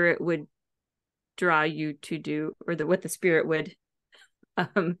spirit would draw you to do, or what the spirit would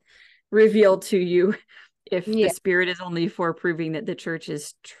um, reveal to you if the Yeah. spirit is only for proving that the church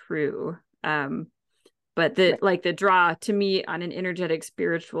is true. But the Right. like the draw to me on an energetic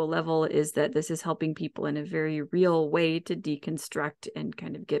spiritual level is that this is helping people in a very real way to deconstruct and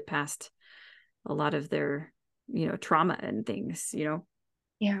kind of get past a lot of their trauma and things.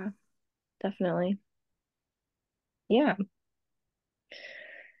 Yeah, definitely. Yeah.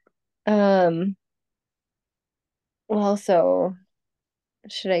 Um, well, so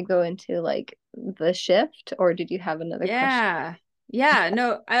should I go into like the shift or did you have another question? Yeah,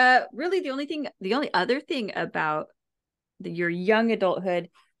 no, really the only other thing about your young adulthood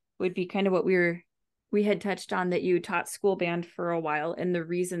would be kind of what we had touched on, that you taught school band for a while and the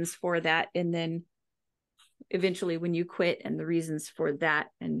reasons for that, and then eventually when you quit and the reasons for that.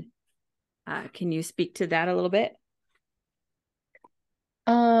 And can you speak to that a little bit?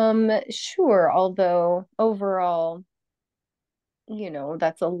 Sure. Although overall,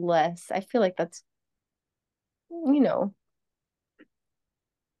 that's I feel like that's, you know,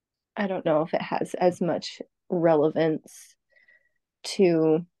 I don't know if it has as much relevance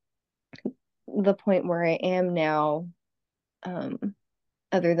to the point where I am now,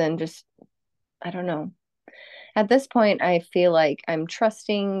 other than just, I don't know. At this point, I feel like I'm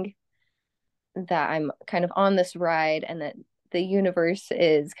trusting that I'm kind of on this ride and that the universe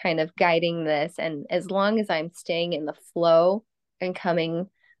is kind of guiding this. And as long as I'm staying in the flow and coming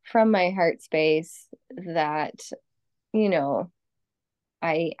from my heart space, that, you know,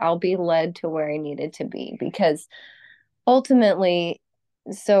 I'll be led to where I needed to be. Because ultimately,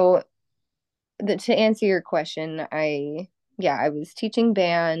 so to answer your question, I was teaching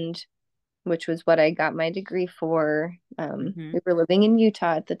band, which was what I got my degree for. Mm-hmm. We were living in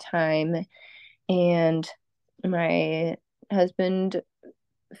Utah at the time, and my husband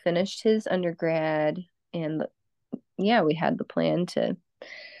finished his undergrad, and yeah, we had the plan to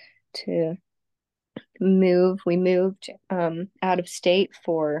move. We moved out of state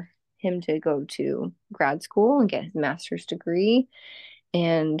for him to go to grad school and get his master's degree.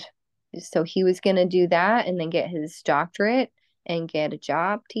 And so he was going to do that and then get his doctorate and get a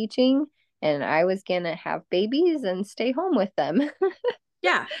job teaching. And I was going to have babies and stay home with them.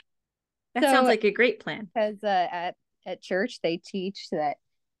 Yeah, that sounds So, like a great plan. because at church they teach that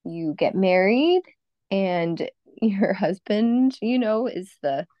you get married and your husband, is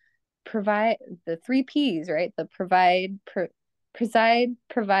the three P's, right? The preside,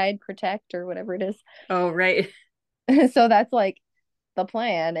 provide, protect, or whatever it is. Oh, right. So that's like the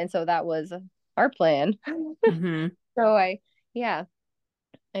plan, and so that was our plan. Mm-hmm. So yeah,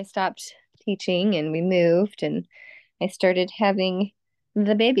 I stopped teaching and we moved, and I started having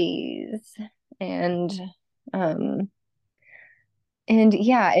the babies, and um and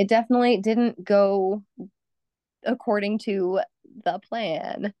yeah, it definitely didn't go according to the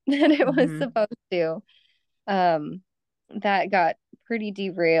plan that it was Mm-hmm. supposed to. Um that got pretty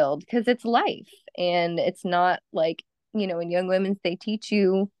derailed because it's life, and it's not like, in Young Women's they teach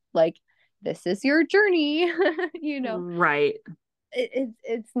you like this is your journey. you know Right.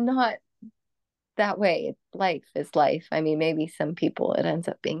 it's not that way. Life is life. I mean, maybe some people it ends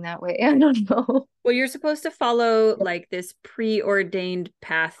up being that way. I don't know. Well, you're supposed to follow like this preordained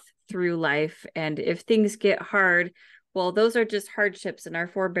path through life. And if things get hard, well, those are just hardships. And our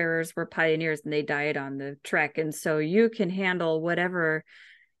forebears were pioneers and they died on the trek. And so you can handle whatever,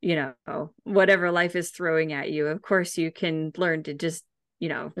 whatever life is throwing at you. Of course, you can learn to just, you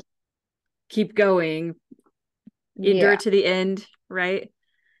know, keep going, endure Yeah. to the end, right?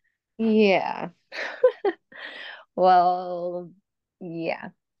 Yeah. Well, yeah.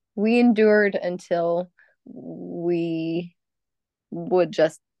 We endured until we would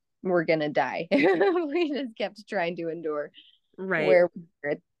just we're gonna die. We just kept trying to endure Right. where we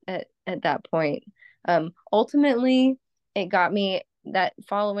were at that point. Ultimately, it got me that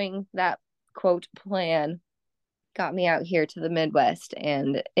following that quote plan got me out here to the Midwest,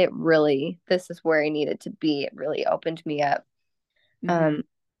 and this is where I needed to be. It really opened me up. Mm-hmm. Um,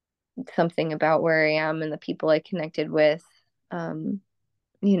 Something about where I am and the people I connected with, um,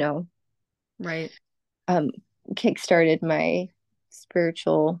 you know, Right. um, kickstarted my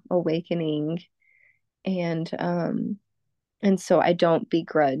spiritual awakening, and and so I don't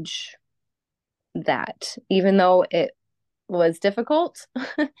begrudge that, even though it was difficult.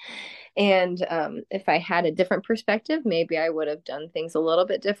 And if I had a different perspective, maybe I would have done things a little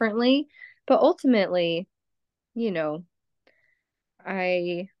bit differently. But ultimately, you know,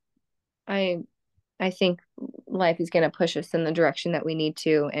 I I I think life is going to push us in the direction that we need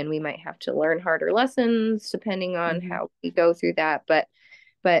to, and we might have to learn harder lessons depending on Mm-hmm. how we go through that. But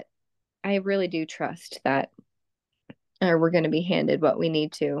I really do trust that we're going to be handed what we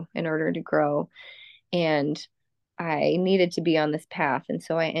need to in order to grow. And I needed to be on this path, and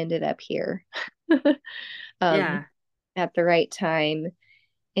so I ended up here um, Yeah. at the right time.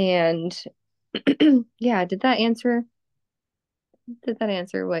 And yeah, did that answer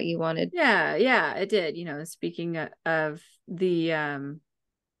what you wanted? Yeah. Yeah, it did. Speaking of the,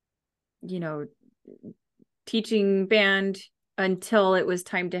 you know, teaching band until it was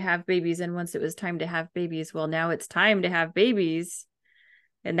time to have babies. And once it was time to have babies, well, now it's time to have babies.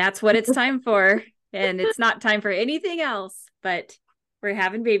 And that's what it's time for. And it's not time for anything else, but we're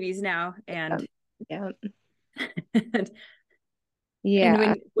having babies now. And, Yeah. and And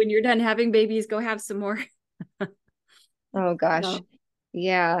Yeah. when you're done having babies, go have some more. Oh gosh. So,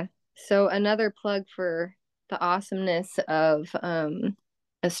 Yeah. So another plug for the awesomeness of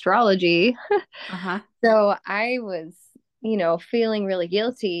astrology. uh-huh. So I was, feeling really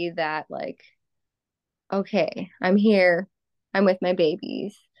guilty that like, okay, I'm here. I'm with my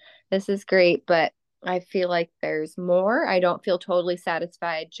babies. This is great, but I feel like there's more. I don't feel totally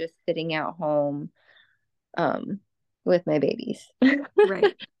satisfied just sitting at home um with my babies.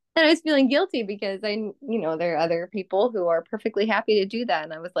 Right. And I was feeling guilty because there are other people who are perfectly happy to do that.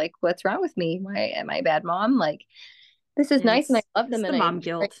 And I was like, what's wrong with me? Why am I a bad mom? Like, this is nice and I love It's them the and I mom enjoy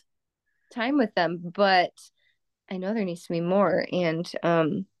guilt. time with them, but I know there needs to be more. And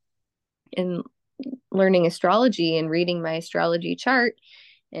in learning astrology and reading my astrology chart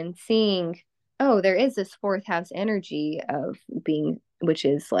and seeing, oh, there is this fourth house energy of being, which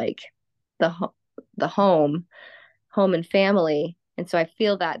is like the the home and family. And so I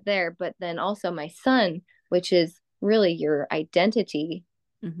feel that there, but then also my sun, which is really your identity,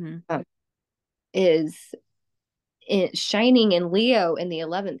 Mm-hmm. um, is shining in Leo in the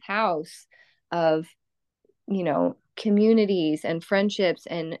 11th house of, communities and friendships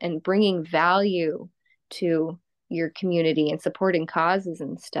and bringing value to your community and supporting causes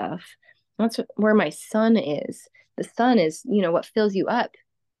and stuff. That's where my sun is. The sun is, what fills you up.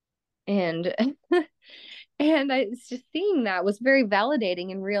 And and I was just seeing that was very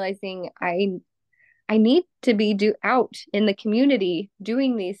validating and realizing I need to be out in the community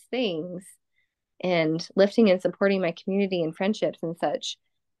doing these things and lifting and supporting my community and friendships and such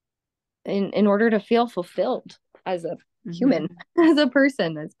in order to feel fulfilled as a Mm-hmm. human, as a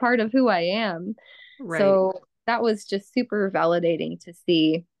person, as part of who I am. Right. So that was just super validating to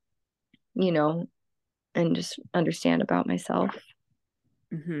see, you know, and just understand about myself.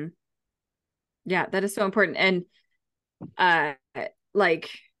 Mm-hmm. Yeah, that is so important. And uh like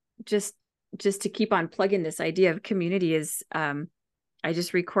just just to keep on plugging this idea of community is I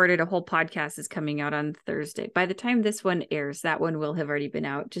just recorded a whole podcast is coming out on Thursday. By the time this one airs, that one will have already been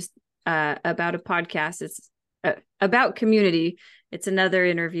out. Just about a podcast. It's about community. It's another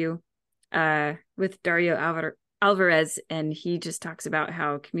interview with Dario Alvarez, and he just talks about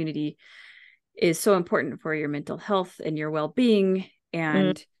how community is so important for your mental health and your well-being, Mm,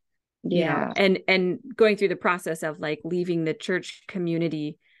 and yeah. and going through the process of like leaving the church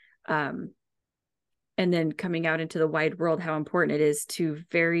community, um, and then coming out into the wide world, how important it is to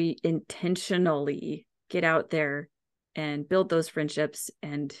very intentionally get out there and build those friendships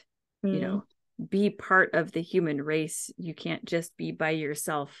and, you Mm, know, be part of the human race. You can't just be by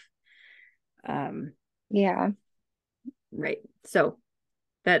yourself. Um, yeah. right. So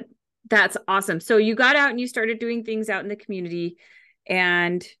that that's awesome. So you got out and you started doing things out in the community,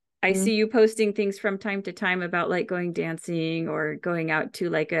 and I Mm, see you posting things from time to time about like going dancing or going out to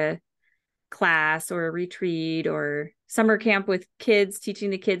like a class or a retreat or summer camp with kids,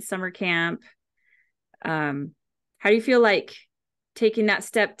 teaching the kids summer camp. How do you feel like taking that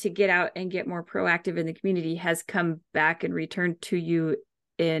step to get out and get more proactive in the community has come back and returned to you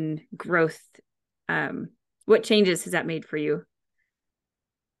in growth? What changes has that made for you?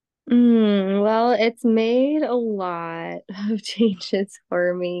 well, it's made a lot of changes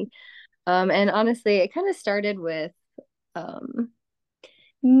for me. And honestly, it kind of started with um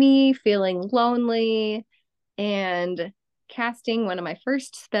me feeling lonely and casting one of my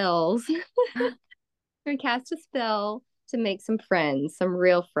first spells. I cast a spell to make some friends, some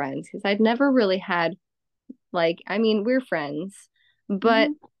real friends, because I'd never really had, like, I mean, we're friends,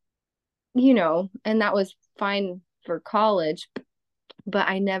 but, Mm-hmm. and that was fine for college, but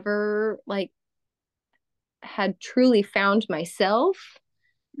I never, like, had truly found myself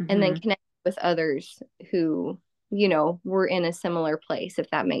and then Mm-hmm. connected with others who, were in a similar place, if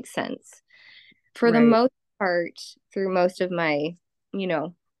that makes sense. For the Right. most part, through most of my, you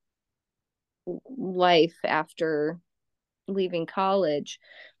know, life after leaving college,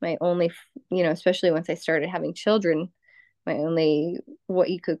 my only, especially once I started having children, my only what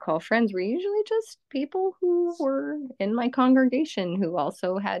you could call friends were usually just people who were in my congregation who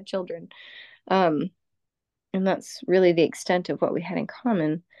also had children. Um, and that's really the extent of what we had in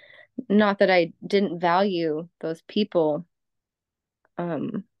common. Not that I didn't value those people,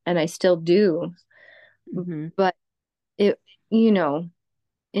 and I still do, Mm-hmm. but it, you know,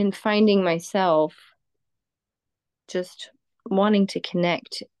 in finding myself just wanting to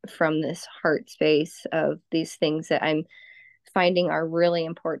connect from this heart space of these things that I'm finding are really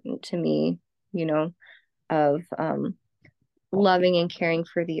important to me, of loving and caring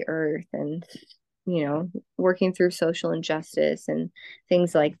for the earth and, working through social injustice and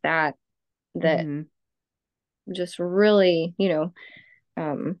things like that, that Mm-hmm. just really,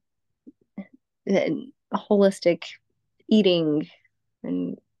 um, holistic eating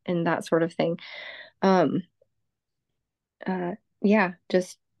and that sort of thing. Um, yeah,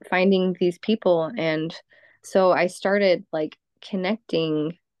 just finding these people. And so I started like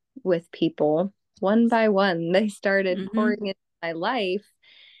connecting with people one by one. They started Mm-hmm. pouring into my life.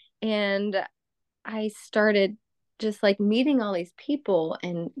 And I started just like meeting all these people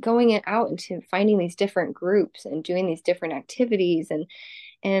and going out into finding these different groups and doing these different activities.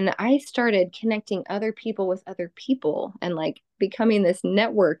 And I started connecting other people with other people and like becoming this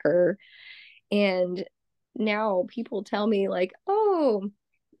networker. And now people tell me like, oh,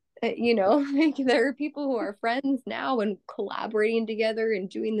 like there are people who are friends now and collaborating together and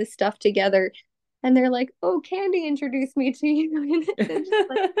doing this stuff together. And they're like, oh, Candy introduced me to you. And it's just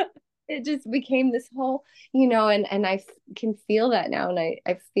like, it just became this whole, and can feel that now. And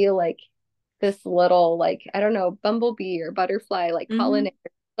I feel like this little, like, I don't know, bumblebee or butterfly, like Mm-hmm. pollinator,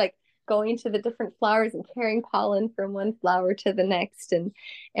 like going to the different flowers and carrying pollen from one flower to the next. And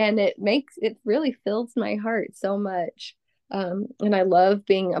it really fills my heart so much. And I love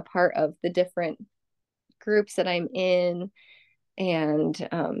being a part of the different groups that I'm in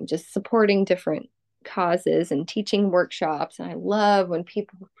and just supporting different causes and teaching workshops. And I love when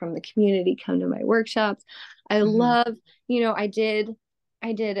people from the community come to my workshops. I Mm-hmm. love, I did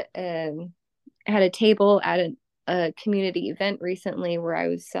had a table at a community event recently where I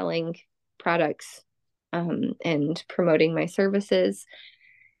was selling products and promoting my services.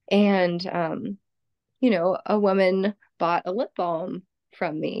 And a woman bought a lip balm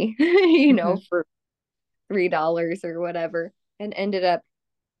from me, Mm-hmm. for $3 or whatever, and ended up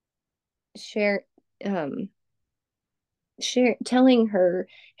share um telling her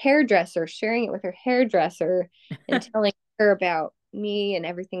hairdresser, sharing it with her hairdresser and telling her about me and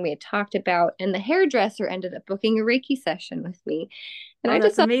everything we had talked about. And the hairdresser ended up booking a Reiki session with me. And Oh, I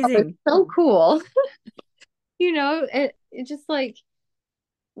just that's thought that was amazing. so cool. It just like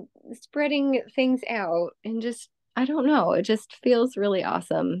spreading things out and just, I don't know, it just feels really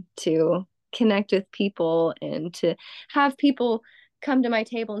awesome to connect with people and to have people come to my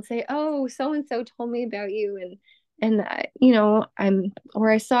table and say, "Oh, so and so told me about you," and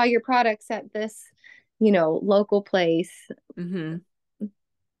I saw your products at this, local place, Mm-hmm.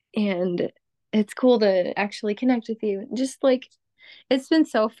 and it's cool to actually connect with you. Just like it's been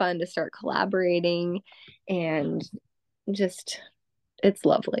so fun to start collaborating and just it's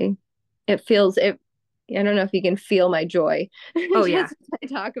lovely. It feels it I don't know if you can feel my joy Oh just yeah, as I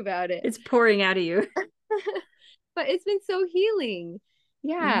talk about it. it's pouring out of you. But it's been so healing. Mm-hmm.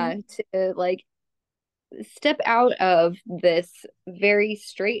 Yeah, to like step out of this very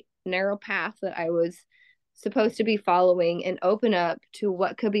straight, narrow path that I was supposed to be following and open up to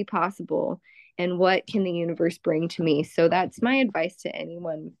what could be possible and what can the universe bring to me. So that's my advice to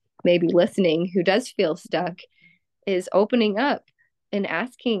anyone maybe listening who does feel stuck is opening up and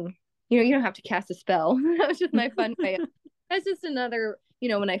asking. You don't have to cast a spell. That was just my fun way. That's just another,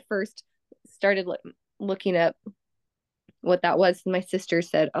 when I first started looking up what that was, my sister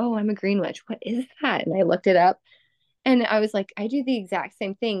said, "Oh, I'm a green witch. What is that?" And I looked it up and I was like, I do the exact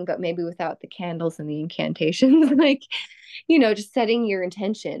same thing, but maybe without the candles and the incantations. Like, just setting your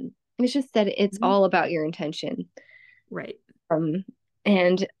intention. It's just that it's Mm-hmm. all about your intention. Right. Um,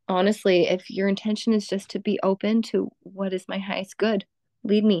 and honestly, if your intention is just to be open to what is my highest good,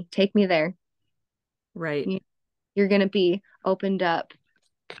 lead me, take me there. Right. You, you're going to be opened up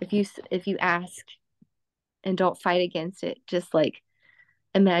if you ask and don't fight against it. Just like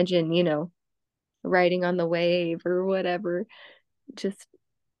imagine, riding on the wave or whatever. Just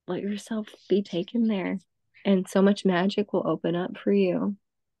let yourself be taken there, and so much magic will open up for you.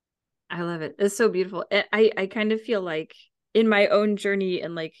 I love it. It's so beautiful. I kind of feel like in my own journey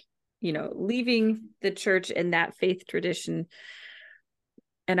and like, leaving the church and that faith tradition,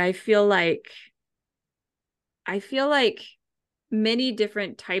 and I feel like many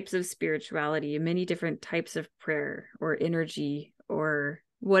different types of spirituality, many different types of prayer or energy or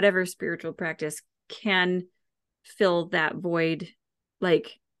whatever spiritual practice can fill that void.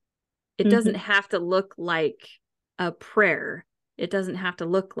 Like it doesn't Mm-hmm. have to look like a prayer. It doesn't have to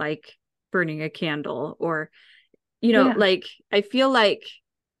look like burning a candle or Yeah. like I feel like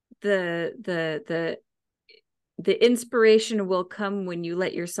the the inspiration will come when you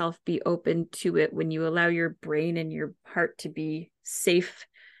let yourself be open to it, when you allow your brain and your heart to be safe.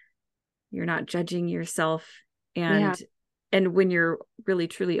 You're not judging yourself, Yeah. and when you're really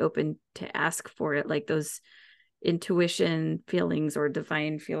truly open to ask for it, like those intuition feelings or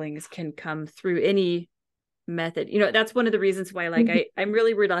divine feelings can come through any method. That's one of the reasons why like Mhm. I'm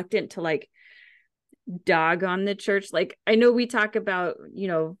really reluctant to like dog on the church. Like, I know we talk about,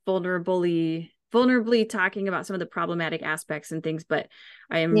 vulnerably talking about some of the problematic aspects and things, but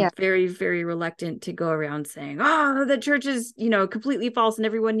I am Yeah. very, very reluctant to go around saying, oh, the church is, completely false and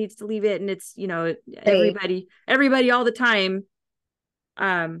everyone needs to leave it. And it's, Same. everybody all the time.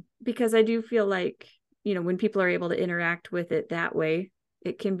 Because I do feel like, when people are able to interact with it that way,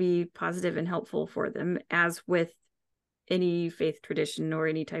 it can be positive and helpful for them, as with any faith tradition or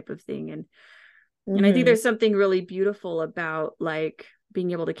any type of thing. And I think Mm-hmm. there's something really beautiful about like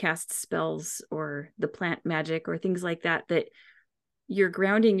being able to cast spells or the plant magic or things like that, that you're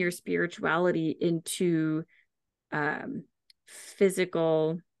grounding your spirituality into um,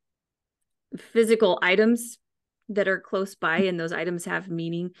 physical items that are close by, and those items have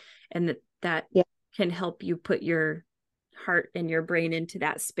meaning, and that Yeah. can help you put your heart and your brain into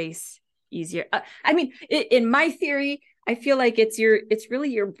that space easier. I mean, in my theory, I feel like it's really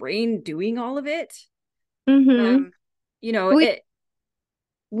your brain doing all of it. Mm-hmm. Um, you know, We it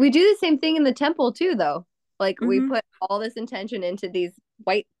we do the same thing in the temple too, though. Like we mm-hmm, put all this intention into these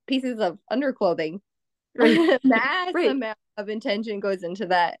white pieces of underclothing. right, Mass right, amount of intention goes into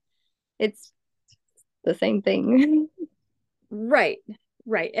that. It's the same thing. right,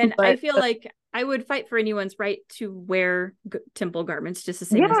 right. And I But feel like I would fight for anyone's right to wear temple garments, just the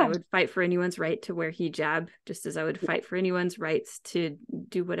same as I yeah, would fight for anyone's right to wear hijab, just as I would fight for anyone's rights to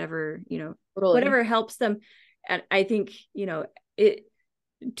do whatever, totally. whatever helps them. And I think, it,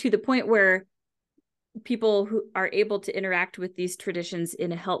 to the point where people who are able to interact with these traditions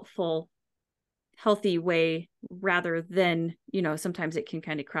in a helpful, healthy way, rather than, sometimes it can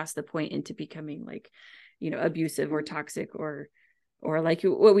kind of cross the point into becoming like, abusive or toxic, or like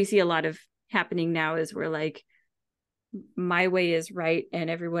what we see a lot of happening now is where like my way is right and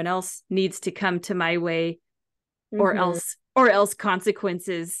everyone else needs to come to my way, or Mm-hmm. else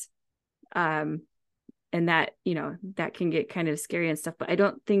consequences. And that, that can get kind of scary and stuff, but I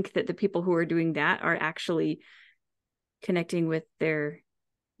don't think that the people who are doing that are actually connecting with their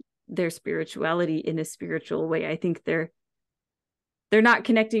spirituality in a spiritual way. I think they're not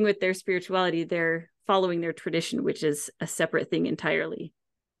connecting with their spirituality, they're following their tradition, which is a separate thing entirely.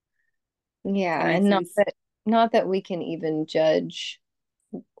 Does Yeah, that make and not sense? that not that we can even judge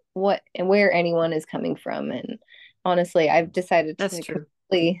what and where anyone is coming from. And honestly, I've decided That's to true.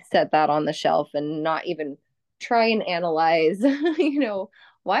 completely set that on the shelf and not even try and analyze,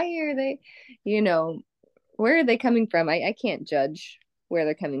 why are they, you know, where are they coming from? I can't judge where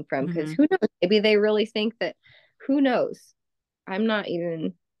they're coming from because Mm-hmm. who knows? Maybe they really think that, who knows? I'm not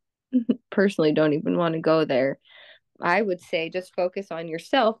even personally don't even want to go there. I would say just focus on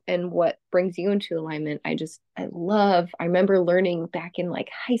yourself and what brings you into alignment. I remember learning back in like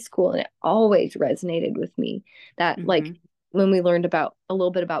high school, and it always resonated with me that like Mm-hmm. when we learned about a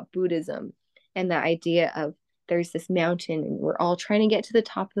little bit about Buddhism and the idea of there's this mountain and we're all trying to get to the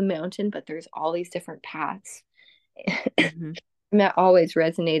top of the mountain, but there's all these different paths. Mm-hmm. And that always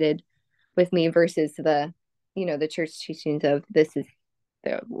resonated with me versus the church teachings of this is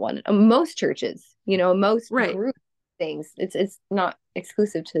the one. Most churches, most Right. group things. It's not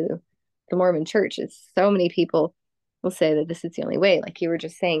exclusive to the Mormon church. It's so many people will say that this is the only way, like you were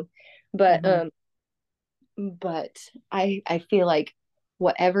just saying. But Mm-hmm. I feel like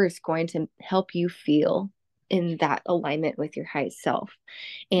whatever is going to help you feel in that alignment with your highest self.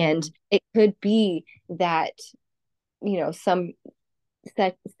 And Mm-hmm. it could be that, some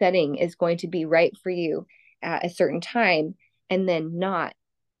setting is going to be right for you at a certain time and then not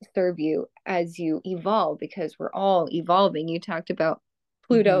serve you as you evolve because we're all evolving. You talked about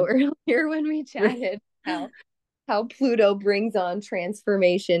Mm-hmm. Pluto earlier when we chatted, how Pluto brings on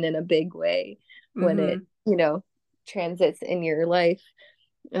transformation in a big way when it, Mm-hmm. transits in your life,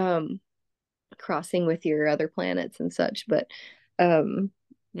 um crossing with your other planets and such. But um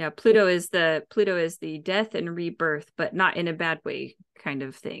Yeah, Pluto is the death and rebirth, but not in a bad way kind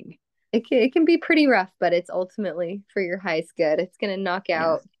of thing. it can be pretty rough, but it's ultimately for your highest good. It's going to knock Yeah.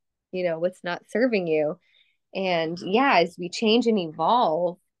 out, what's not serving you. And yeah, as we change and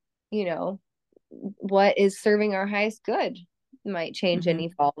evolve, you know, what is serving our highest good might change and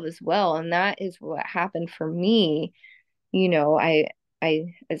Mm-hmm. evolve as well. And that is what happened for me. I,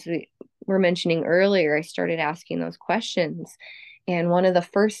 as we were mentioning earlier, I started asking those questions. And one of the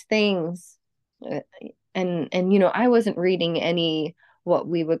first things, uh, and I wasn't reading any what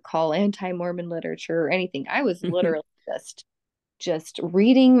we would call anti-Mormon literature or anything. I was Mm-hmm. literally just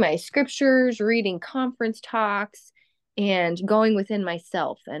reading my scriptures, reading conference talks, and going within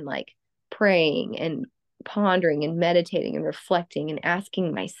myself and like praying and pondering and meditating and reflecting and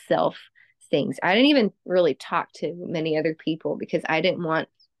asking myself things. I didn't even really talk to many other people because I didn't want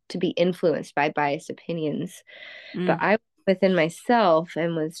to be influenced by biased opinions. But Mm. I was within myself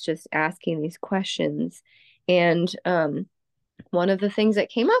and was just asking these questions. And one of the things that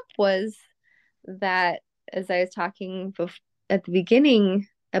came up was that, as I was talking at the beginning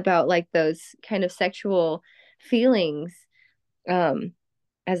about like those kind of sexual feelings um,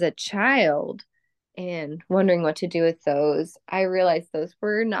 as a child and wondering what to do with those, I realized those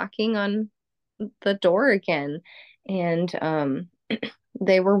were knocking on the door again. And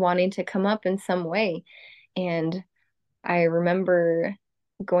they were wanting to come up in some way. And I remember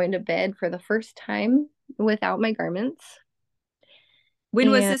going to bed for the first time without my garments. When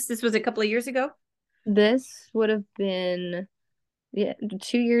was And this? This was a couple of years ago. this would have been, yeah,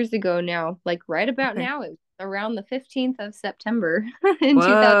 2 years ago now, like right about Okay. now. It was around the 15th of September in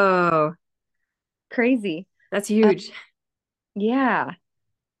 2000. Whoa, Crazy. that's Uh, huge. yeah.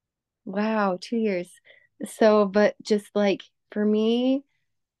 Wow, 2 years. So, but just like for me,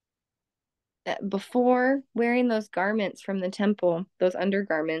 before wearing those garments from the temple, those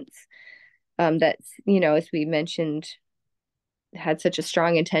undergarments, that's, as we mentioned, had such a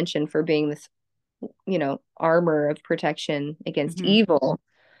strong intention for being this, armor of protection against Hmm. evil,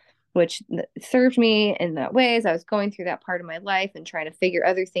 which served me in that way as I was going through that part of my life and trying to figure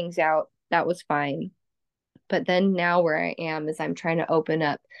other things out. That was fine. But then now where I am is I'm trying to open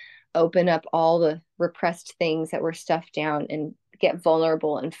up all the repressed things that were stuffed down and get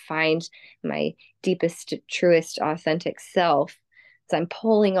vulnerable and find my deepest, truest, authentic self. So I'm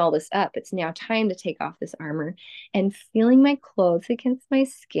pulling all this up. It's now time to take off this armor and feeling my clothes against my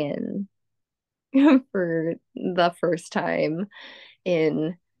skin for the first time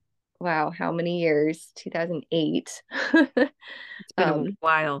in, wow, how many years? 2008. It's been a um,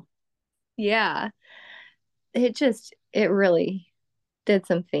 while. yeah, it really did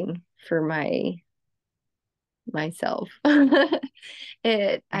something for myself. Hmm.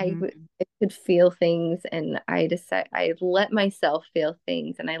 I could feel things, and I let myself feel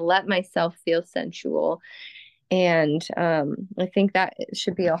things, and I let myself feel sensual. And I think that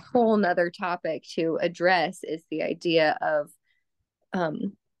should be a whole nother topic to address, is the idea of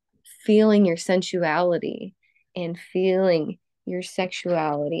um, feeling your sensuality and feeling your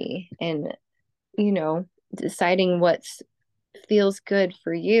sexuality, and deciding what feels good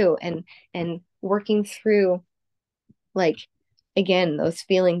for you, and working through, like, again, those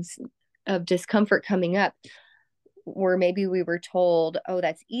feelings of discomfort coming up where maybe we were told, oh,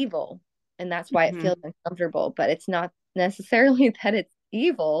 that's evil, and that's why it Hmm. feels uncomfortable. But it's not necessarily that it's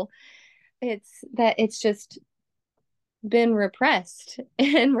evil, it's that it's just been repressed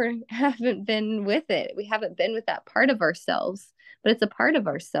and we haven't been with it. We haven't been with that part of ourselves, but it's a part of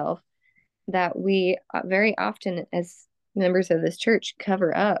ourselves that we very often, as members of this church,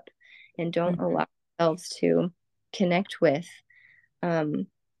 cover up and don't Hmm. allow ourselves to connect with. Um,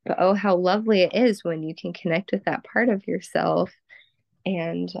 but oh, how lovely it is when you can connect with that part of yourself.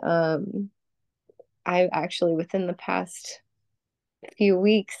 And I've actually, within the past few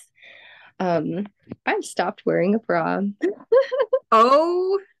weeks, um, I've stopped wearing a bra.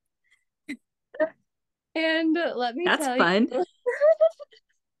 Oh, And let me that's tell you, fun.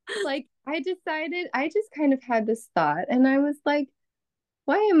 like, I just kind of had this thought, and I was like,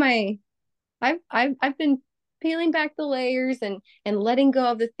 why am I've been peeling back the layers and letting go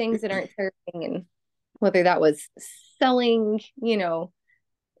of the things that aren't serving, and whether that was selling,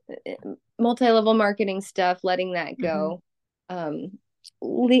 multi-level marketing stuff, letting that Hmm. go, um,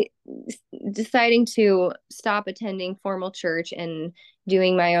 le- deciding to stop attending formal church and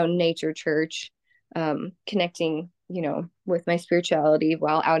doing my own nature church, connecting, with my spirituality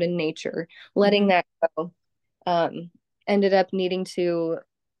while out in nature, letting Hmm. that go. Um, Ended up needing to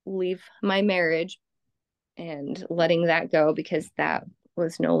leave my marriage and letting that go because that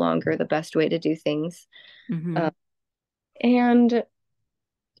was no longer the best way to do things. Hmm. Uh, and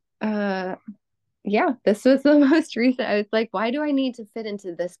uh, yeah, this was the most recent. I was like, why do I need to fit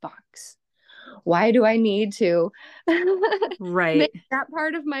into this box? Why do I need to Right. make that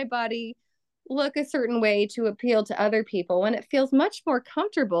part of my body look a certain way to appeal to other people when it feels much more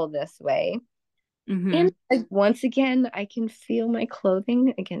comfortable this way? And Hmm. once again, I can feel my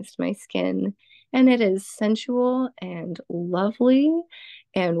clothing against my skin, and it is sensual and lovely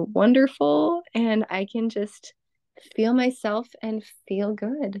and wonderful. And I can just feel myself and feel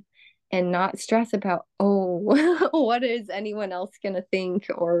good and not stress about, oh, what is anyone else going to think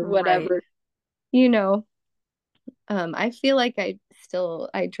or Right. whatever. You know, I feel like I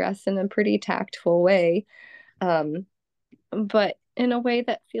dress in a pretty tactful way, um, but in a way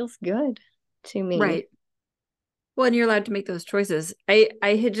that feels good to me. Right. Well, and you're allowed to make those choices. I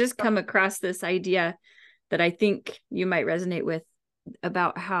had just come across this idea that I think you might resonate with.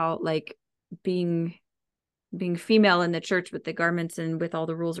 about how like being female in the church with the garments and with all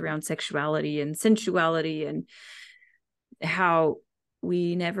the rules around sexuality and sensuality, and how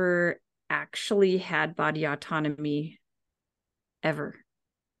we never actually had body autonomy ever.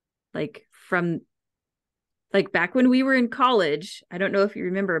 Like from like back when we were in college, I don't know if you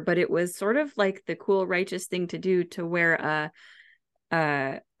remember, but it was sort of like the cool righteous thing to do to wear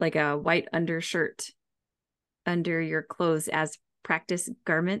like a white undershirt under your clothes as practice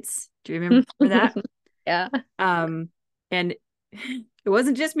garments. Do you remember that? Yeah. And it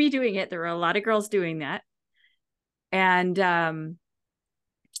wasn't just me doing it. There were a lot of girls doing that. And then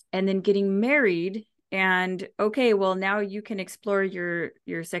getting married, and okay, well, now you can explore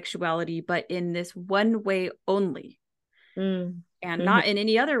your sexuality, but in this one way only, Mm. and Mhm. not in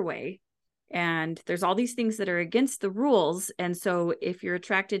any other way. And there's all these things that are against the rules. And so if you're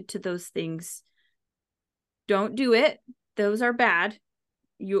attracted to those things, don't do it. Those are bad.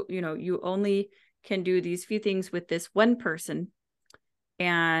 You know, you only can do these few things with this one person.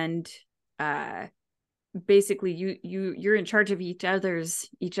 And basically you're in charge of each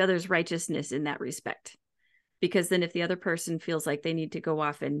other's righteousness in that respect. Because then if the other person feels like they need to go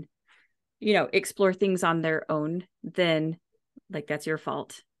off and, you know, explore things on their own, then like that's your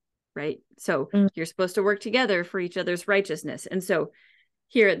fault, right? So Mm. you're supposed to work together for each other's righteousness. And so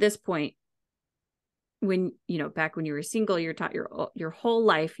here at this point, when, you know, back when you were single, you're taught your whole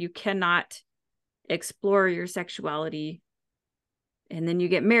life you cannot explore your sexuality, and then you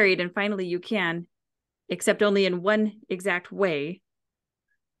get married and finally you can, except only in one exact way.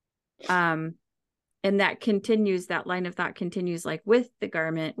 And that continues, that line of thought continues, like with the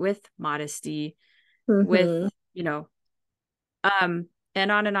garment, with modesty, with, Mhm. you know, and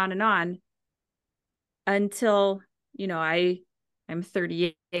on and on and on, until, you know, I'm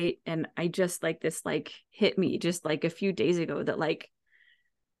 38, and I just like this like hit me just like a few days ago that like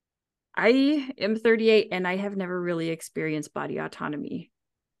I am 38 and I have never really experienced body autonomy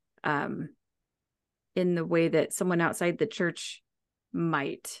in the way that someone outside the church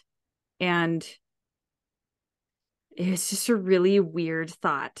might. And it's just a really weird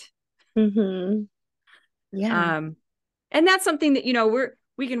thought. Mhm. Yeah. And that's something that, you know,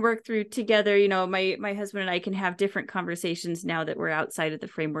 we can work through together. You know, my husband and I can have different conversations now that we're outside of the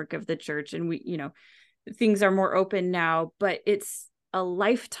framework of the church, and we, you know, things are more open now, but it's a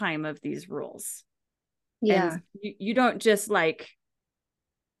lifetime of these rules. And Yeah. you don't just like,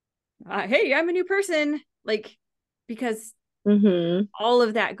 hey, I'm a new person, like, because Mhm. all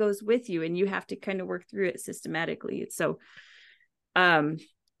of that goes with you and you have to kind of work through it systematically. So um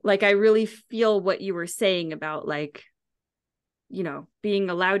like I really feel what you were saying about like, you know, being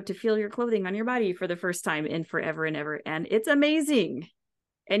allowed to feel your clothing on your body for the first time in forever and ever, and it's amazing,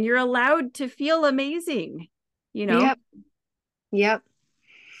 and you're allowed to feel amazing, you know. Yep. Yep.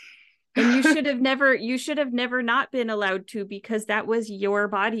 And you should have never not been allowed to, because that was your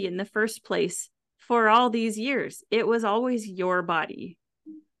body in the first place. For all these years it was always your body.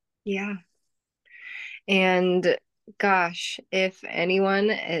 Yeah. And gosh, if anyone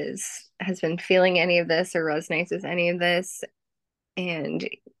has been feeling any of this or resonates with any of this and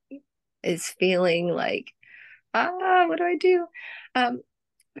is feeling like, what do I do? Um,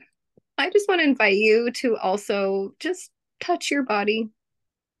 I just want to invite you to also just touch your body,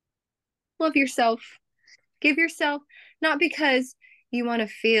 love yourself, give yourself, not because you want to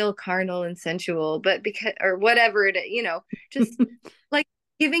feel carnal and sensual, but because, or whatever it, just like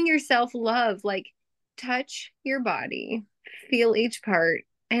giving yourself love, like touch your body, feel each part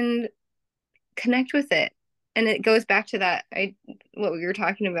and connect with it. And it goes back to that, what we were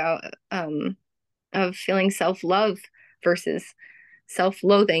talking about, of feeling self-love versus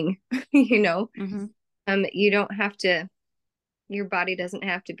self-loathing, you know. Mm-hmm. You don't have to, your body doesn't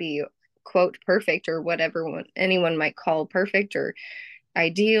have to be quote perfect or whatever anyone might call perfect or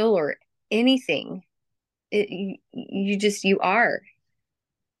ideal or anything. You just, you are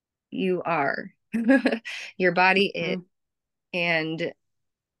your body is. Mm-hmm. And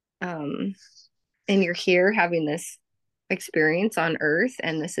um and you're here having this experience on earth,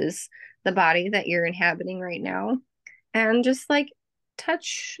 and this is the body that you're inhabiting right now, and just like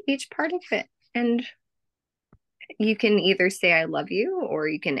touch each part of it. And you can either say I love you, or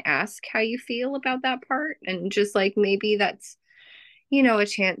you can ask how you feel about that part, and just like maybe that's, a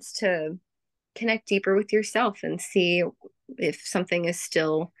chance to connect deeper with yourself and see if something is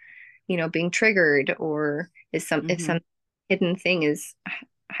still, being triggered, or is if Mm-hmm. some hidden thing is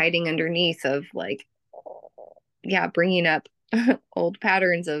hiding underneath of like, yeah, bringing up old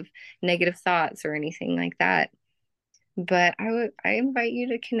patterns of negative thoughts or anything like that. But I invite you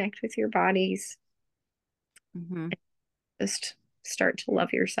to connect with your bodies. Mm-hmm. Just start to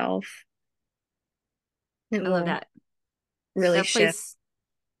love yourself, it I love will that. really That shift.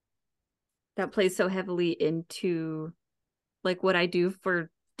 plays so heavily into like what I do for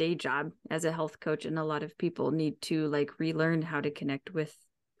day job as a health coach, and a lot of people need to like relearn how to connect with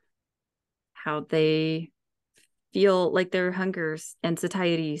how they feel, like their hungers and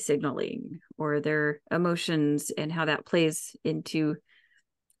satiety signaling or their emotions, and how that plays into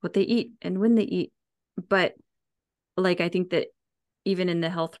what they eat and when they eat. But like I think that even in the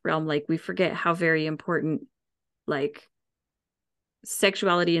health realm, like we forget how very important like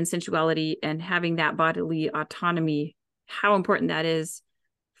sexuality and sensuality and having that bodily autonomy, how important that is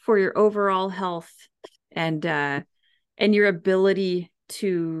for your overall health, and your ability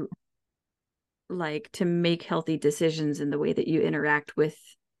to like to make healthy decisions in the way that you interact with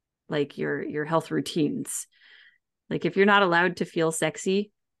like your health routines. Like if you're not allowed to feel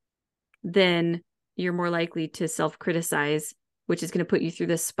sexy, then you're more likely to self-criticize, which is going to put you through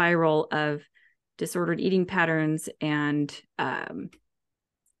this spiral of disordered eating patterns and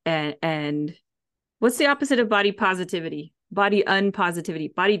what's the opposite of body positivity? Body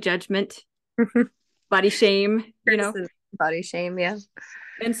unpositivity, body judgment, body shame, you know? Criticism, body shame, yeah.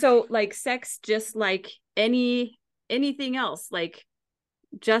 And so like sex, just like anything else, like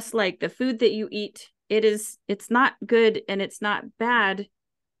just like the food that you eat, it's not good and it's not bad.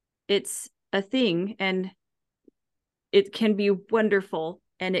 It's a thing, and it can be wonderful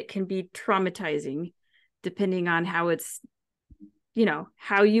and it can be traumatizing depending on how it's,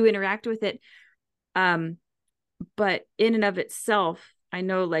 how you interact with it. But in and of itself, I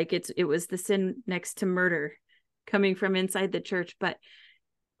know like it was the sin next to murder coming from inside the church, but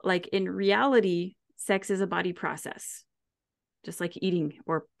like in reality, sex is a body process, just like eating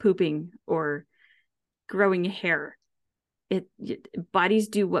or pooping or growing hair. Bodies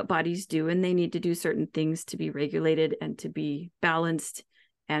do what bodies do, and they need to do certain things to be regulated and to be balanced,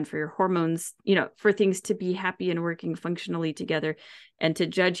 and for your hormones, for things to be happy and working functionally together. And to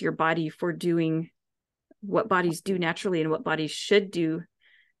judge your body for doing what bodies do naturally and what bodies should do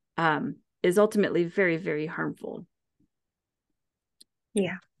is ultimately very, very harmful.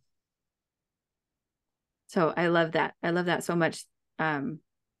 Yeah. So I love that. I love that so much.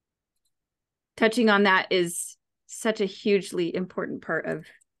 Touching on that is such a hugely important part of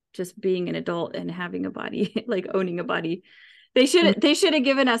just being an adult and having a body, like owning a body. They should have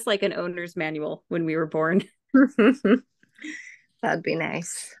given us like an owner's manual when we were born. That'd be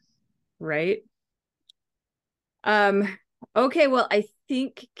nice. Right. Okay, well, I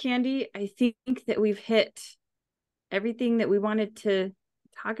think, Candy, I think that we've hit everything that we wanted to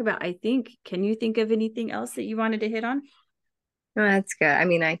talk about. I think, can you think of anything else that you wanted to hit on? Well, that's good. I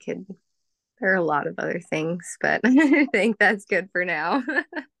mean, there are a lot of other things, but I think that's good for now.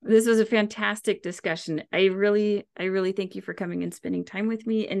 This was a fantastic discussion. I really thank you for coming and spending time with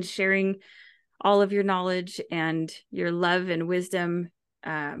me and sharing all of your knowledge and your love and wisdom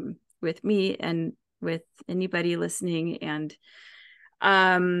with me and with anybody listening. And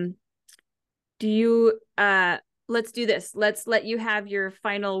do you let's do this. Let's let you have your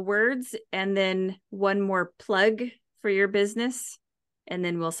final words and then one more plug for your business, and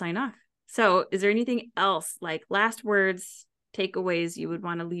then we'll sign off. So is there anything else, like last words, takeaways you would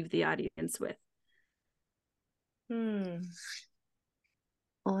want to leave the audience with? Well,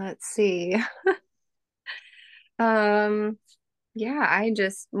 let's see. Yeah, I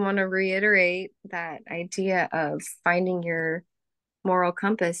just want to reiterate that idea of finding your moral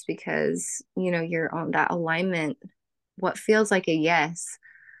compass, because, you're on that alignment. What feels like a yes,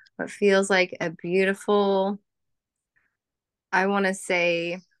 what feels like a beautiful, I want to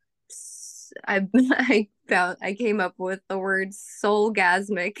say, I I came up with the word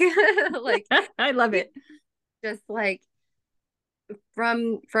soulgasmic, like I love it. just like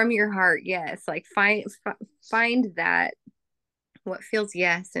from your heart, yes, like find that, what feels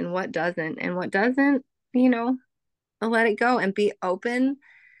yes and what doesn't, and what doesn't, let it go and be open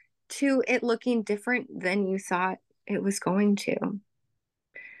to it looking different than you thought it was going to.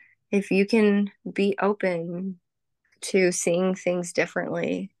 If you can be open to seeing things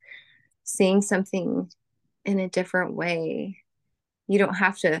differently, seeing something in a different way, you don't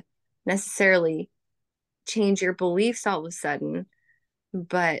have to necessarily change your beliefs all of a sudden,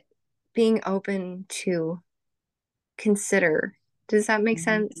 but being open to consider. Does that make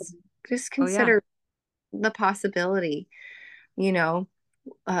sense? Just Oh yeah. consider the possibility, you know,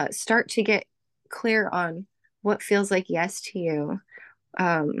 start to get clear on what feels like yes to you.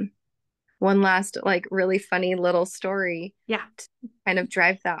 One last, like, really funny little story Yeah. to kind of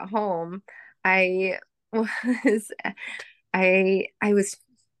drive that home. I was, I was,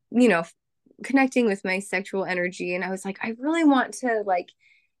 you know, connecting with my sexual energy, and I was like, I really want to like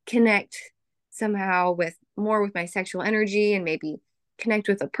connect somehow with my sexual energy and maybe connect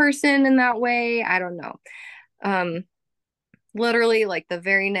with a person in that way. I don't know. Um, Literally like the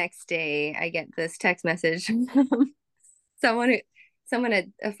very next day I get this text message from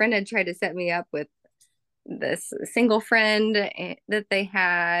a friend had tried to set me up with this single friend that they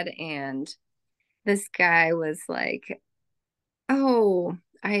had, and this guy was like, oh,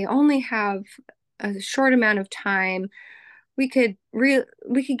 I only have a short amount of time. We could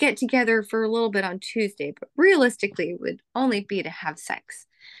get together for a little bit on Tuesday, but realistically it would only be to have sex.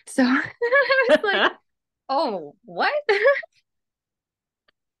 So I was like, oh, what?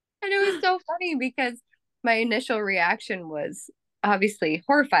 And it was so funny because my initial reaction was obviously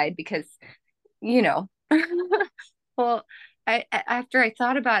horrified because, you know, well, after I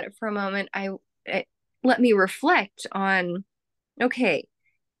thought about it for a moment, it let me reflect on, okay,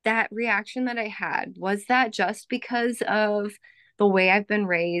 that reaction that I had, was that just because of the way I've been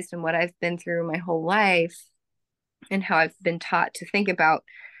raised and what I've been through my whole life and how I've been taught to think about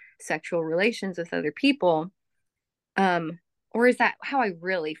sexual relations with other people? Um, or is that how I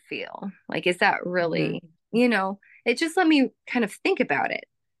really feel? Like, is that Mhm. really, it just let me kind of think about it,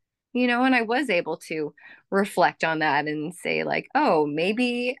 and I was able to reflect on that and say, like, oh,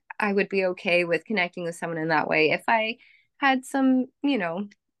 maybe I would be okay with connecting with someone in that way if I had some,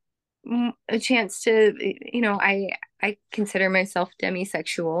 a chance to, I consider myself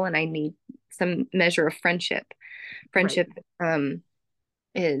demisexual and I need some measure of friendship. Right. Friendship,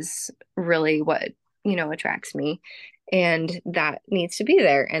 is really what attracts me, and that needs to be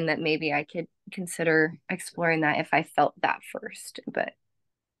there, and that maybe I could consider exploring that if I felt that first. But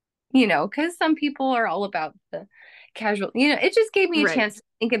because some people are all about the casual, it just gave me a Right. chance to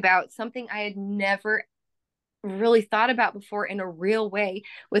think about something I had never really thought about before in a real way,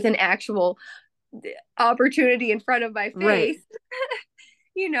 with an actual opportunity in front of my Right. face.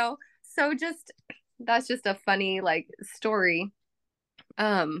 you know so just that's just a funny like story.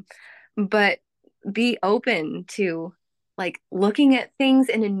 But be open to like looking at things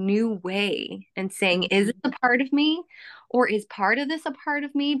in a new way and saying, is Mhm. this a part of me, or is part of this a part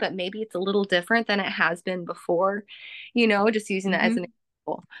of me, but maybe it's a little different than it has been before? Just using that as an Mhm.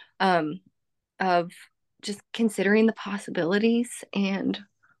 example, of just considering the possibilities and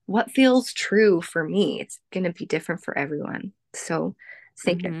what feels true for me. It's going to be different for everyone. So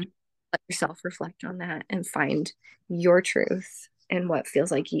think it, Mhm. let yourself reflect on that and find your truth and what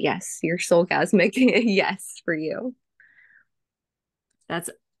feels like yes, your soulgasmic yes for you. That's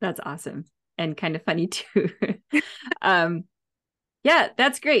that's awesome and kind of funny too. um yeah,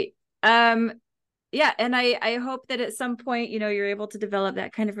 that's great. Yeah, and I hope that at some point, you're able to develop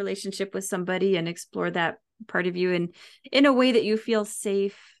that kind of relationship with somebody and explore that part of you in a way that you feel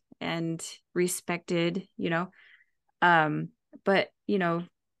safe and respected, um but you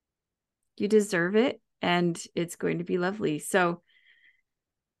deserve it and it's going to be lovely. So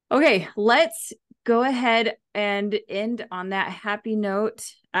okay, let's go ahead and end on that happy note.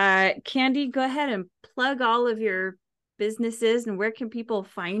 Candy, go ahead and plug all of your businesses, and where can people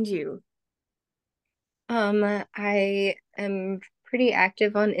find you? I am pretty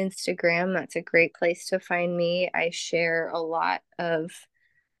active on Instagram. That's a great place to find me. I share a lot of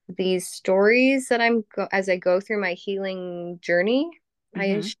these stories that as I go through my healing journey. I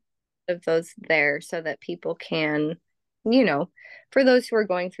Mm-hmm. share of those there so that people can, you know, for those who are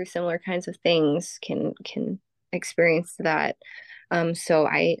going through similar kinds of things, can experience that. So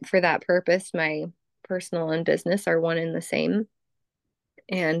for that purpose, my personal and business are one and the same.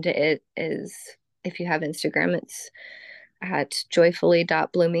 And it is, if you have Instagram, it's at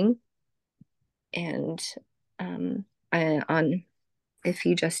joyfully.blooming. And on if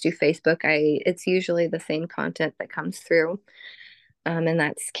you just do Facebook, it's usually the same content that comes through. And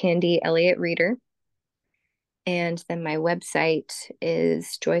that's Candy Elliott Reader. And then my website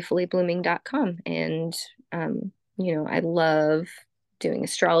is joyfullyblooming.com. And I love doing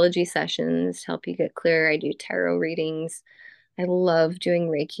astrology sessions to help you get clear. I do tarot readings. I love doing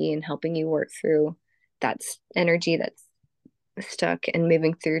Reiki and helping you work through that's energy that's stuck and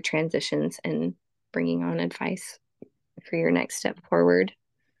moving through transitions and bringing on advice for your next step forward.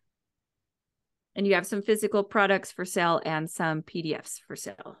 And you have some physical products for sale and some PDFs for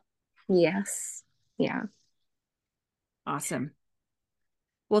sale. Yes. Yeah. Awesome.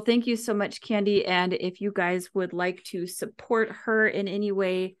 Well, thank you so much, Candy. And if you guys would like to support her in any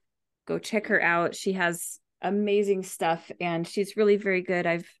way, go check her out. She has amazing stuff and she's really very good.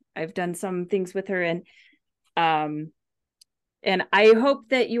 I've done some things with her, um and I hope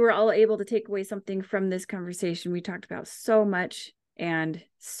that you were all able to take away something from this conversation. We talked about so much and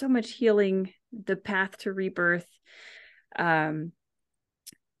so much healing, the path to rebirth. And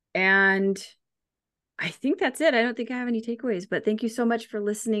I think that's it. I don't think I have any takeaways, but thank you so much for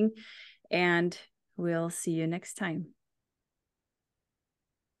listening, and we'll see you next time.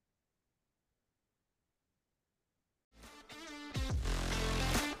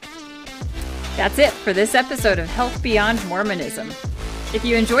 That's it for this episode of Health Beyond Mormonism. If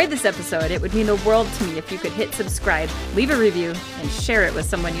you enjoyed this episode, it would mean the world to me if you could hit subscribe, leave a review, and share it with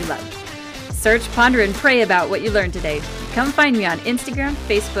someone you love. Search, ponder, and pray about what you learned today. Come find me on Instagram,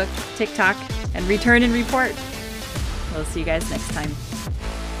 Facebook, TikTok, and return and report. We'll see you guys next time.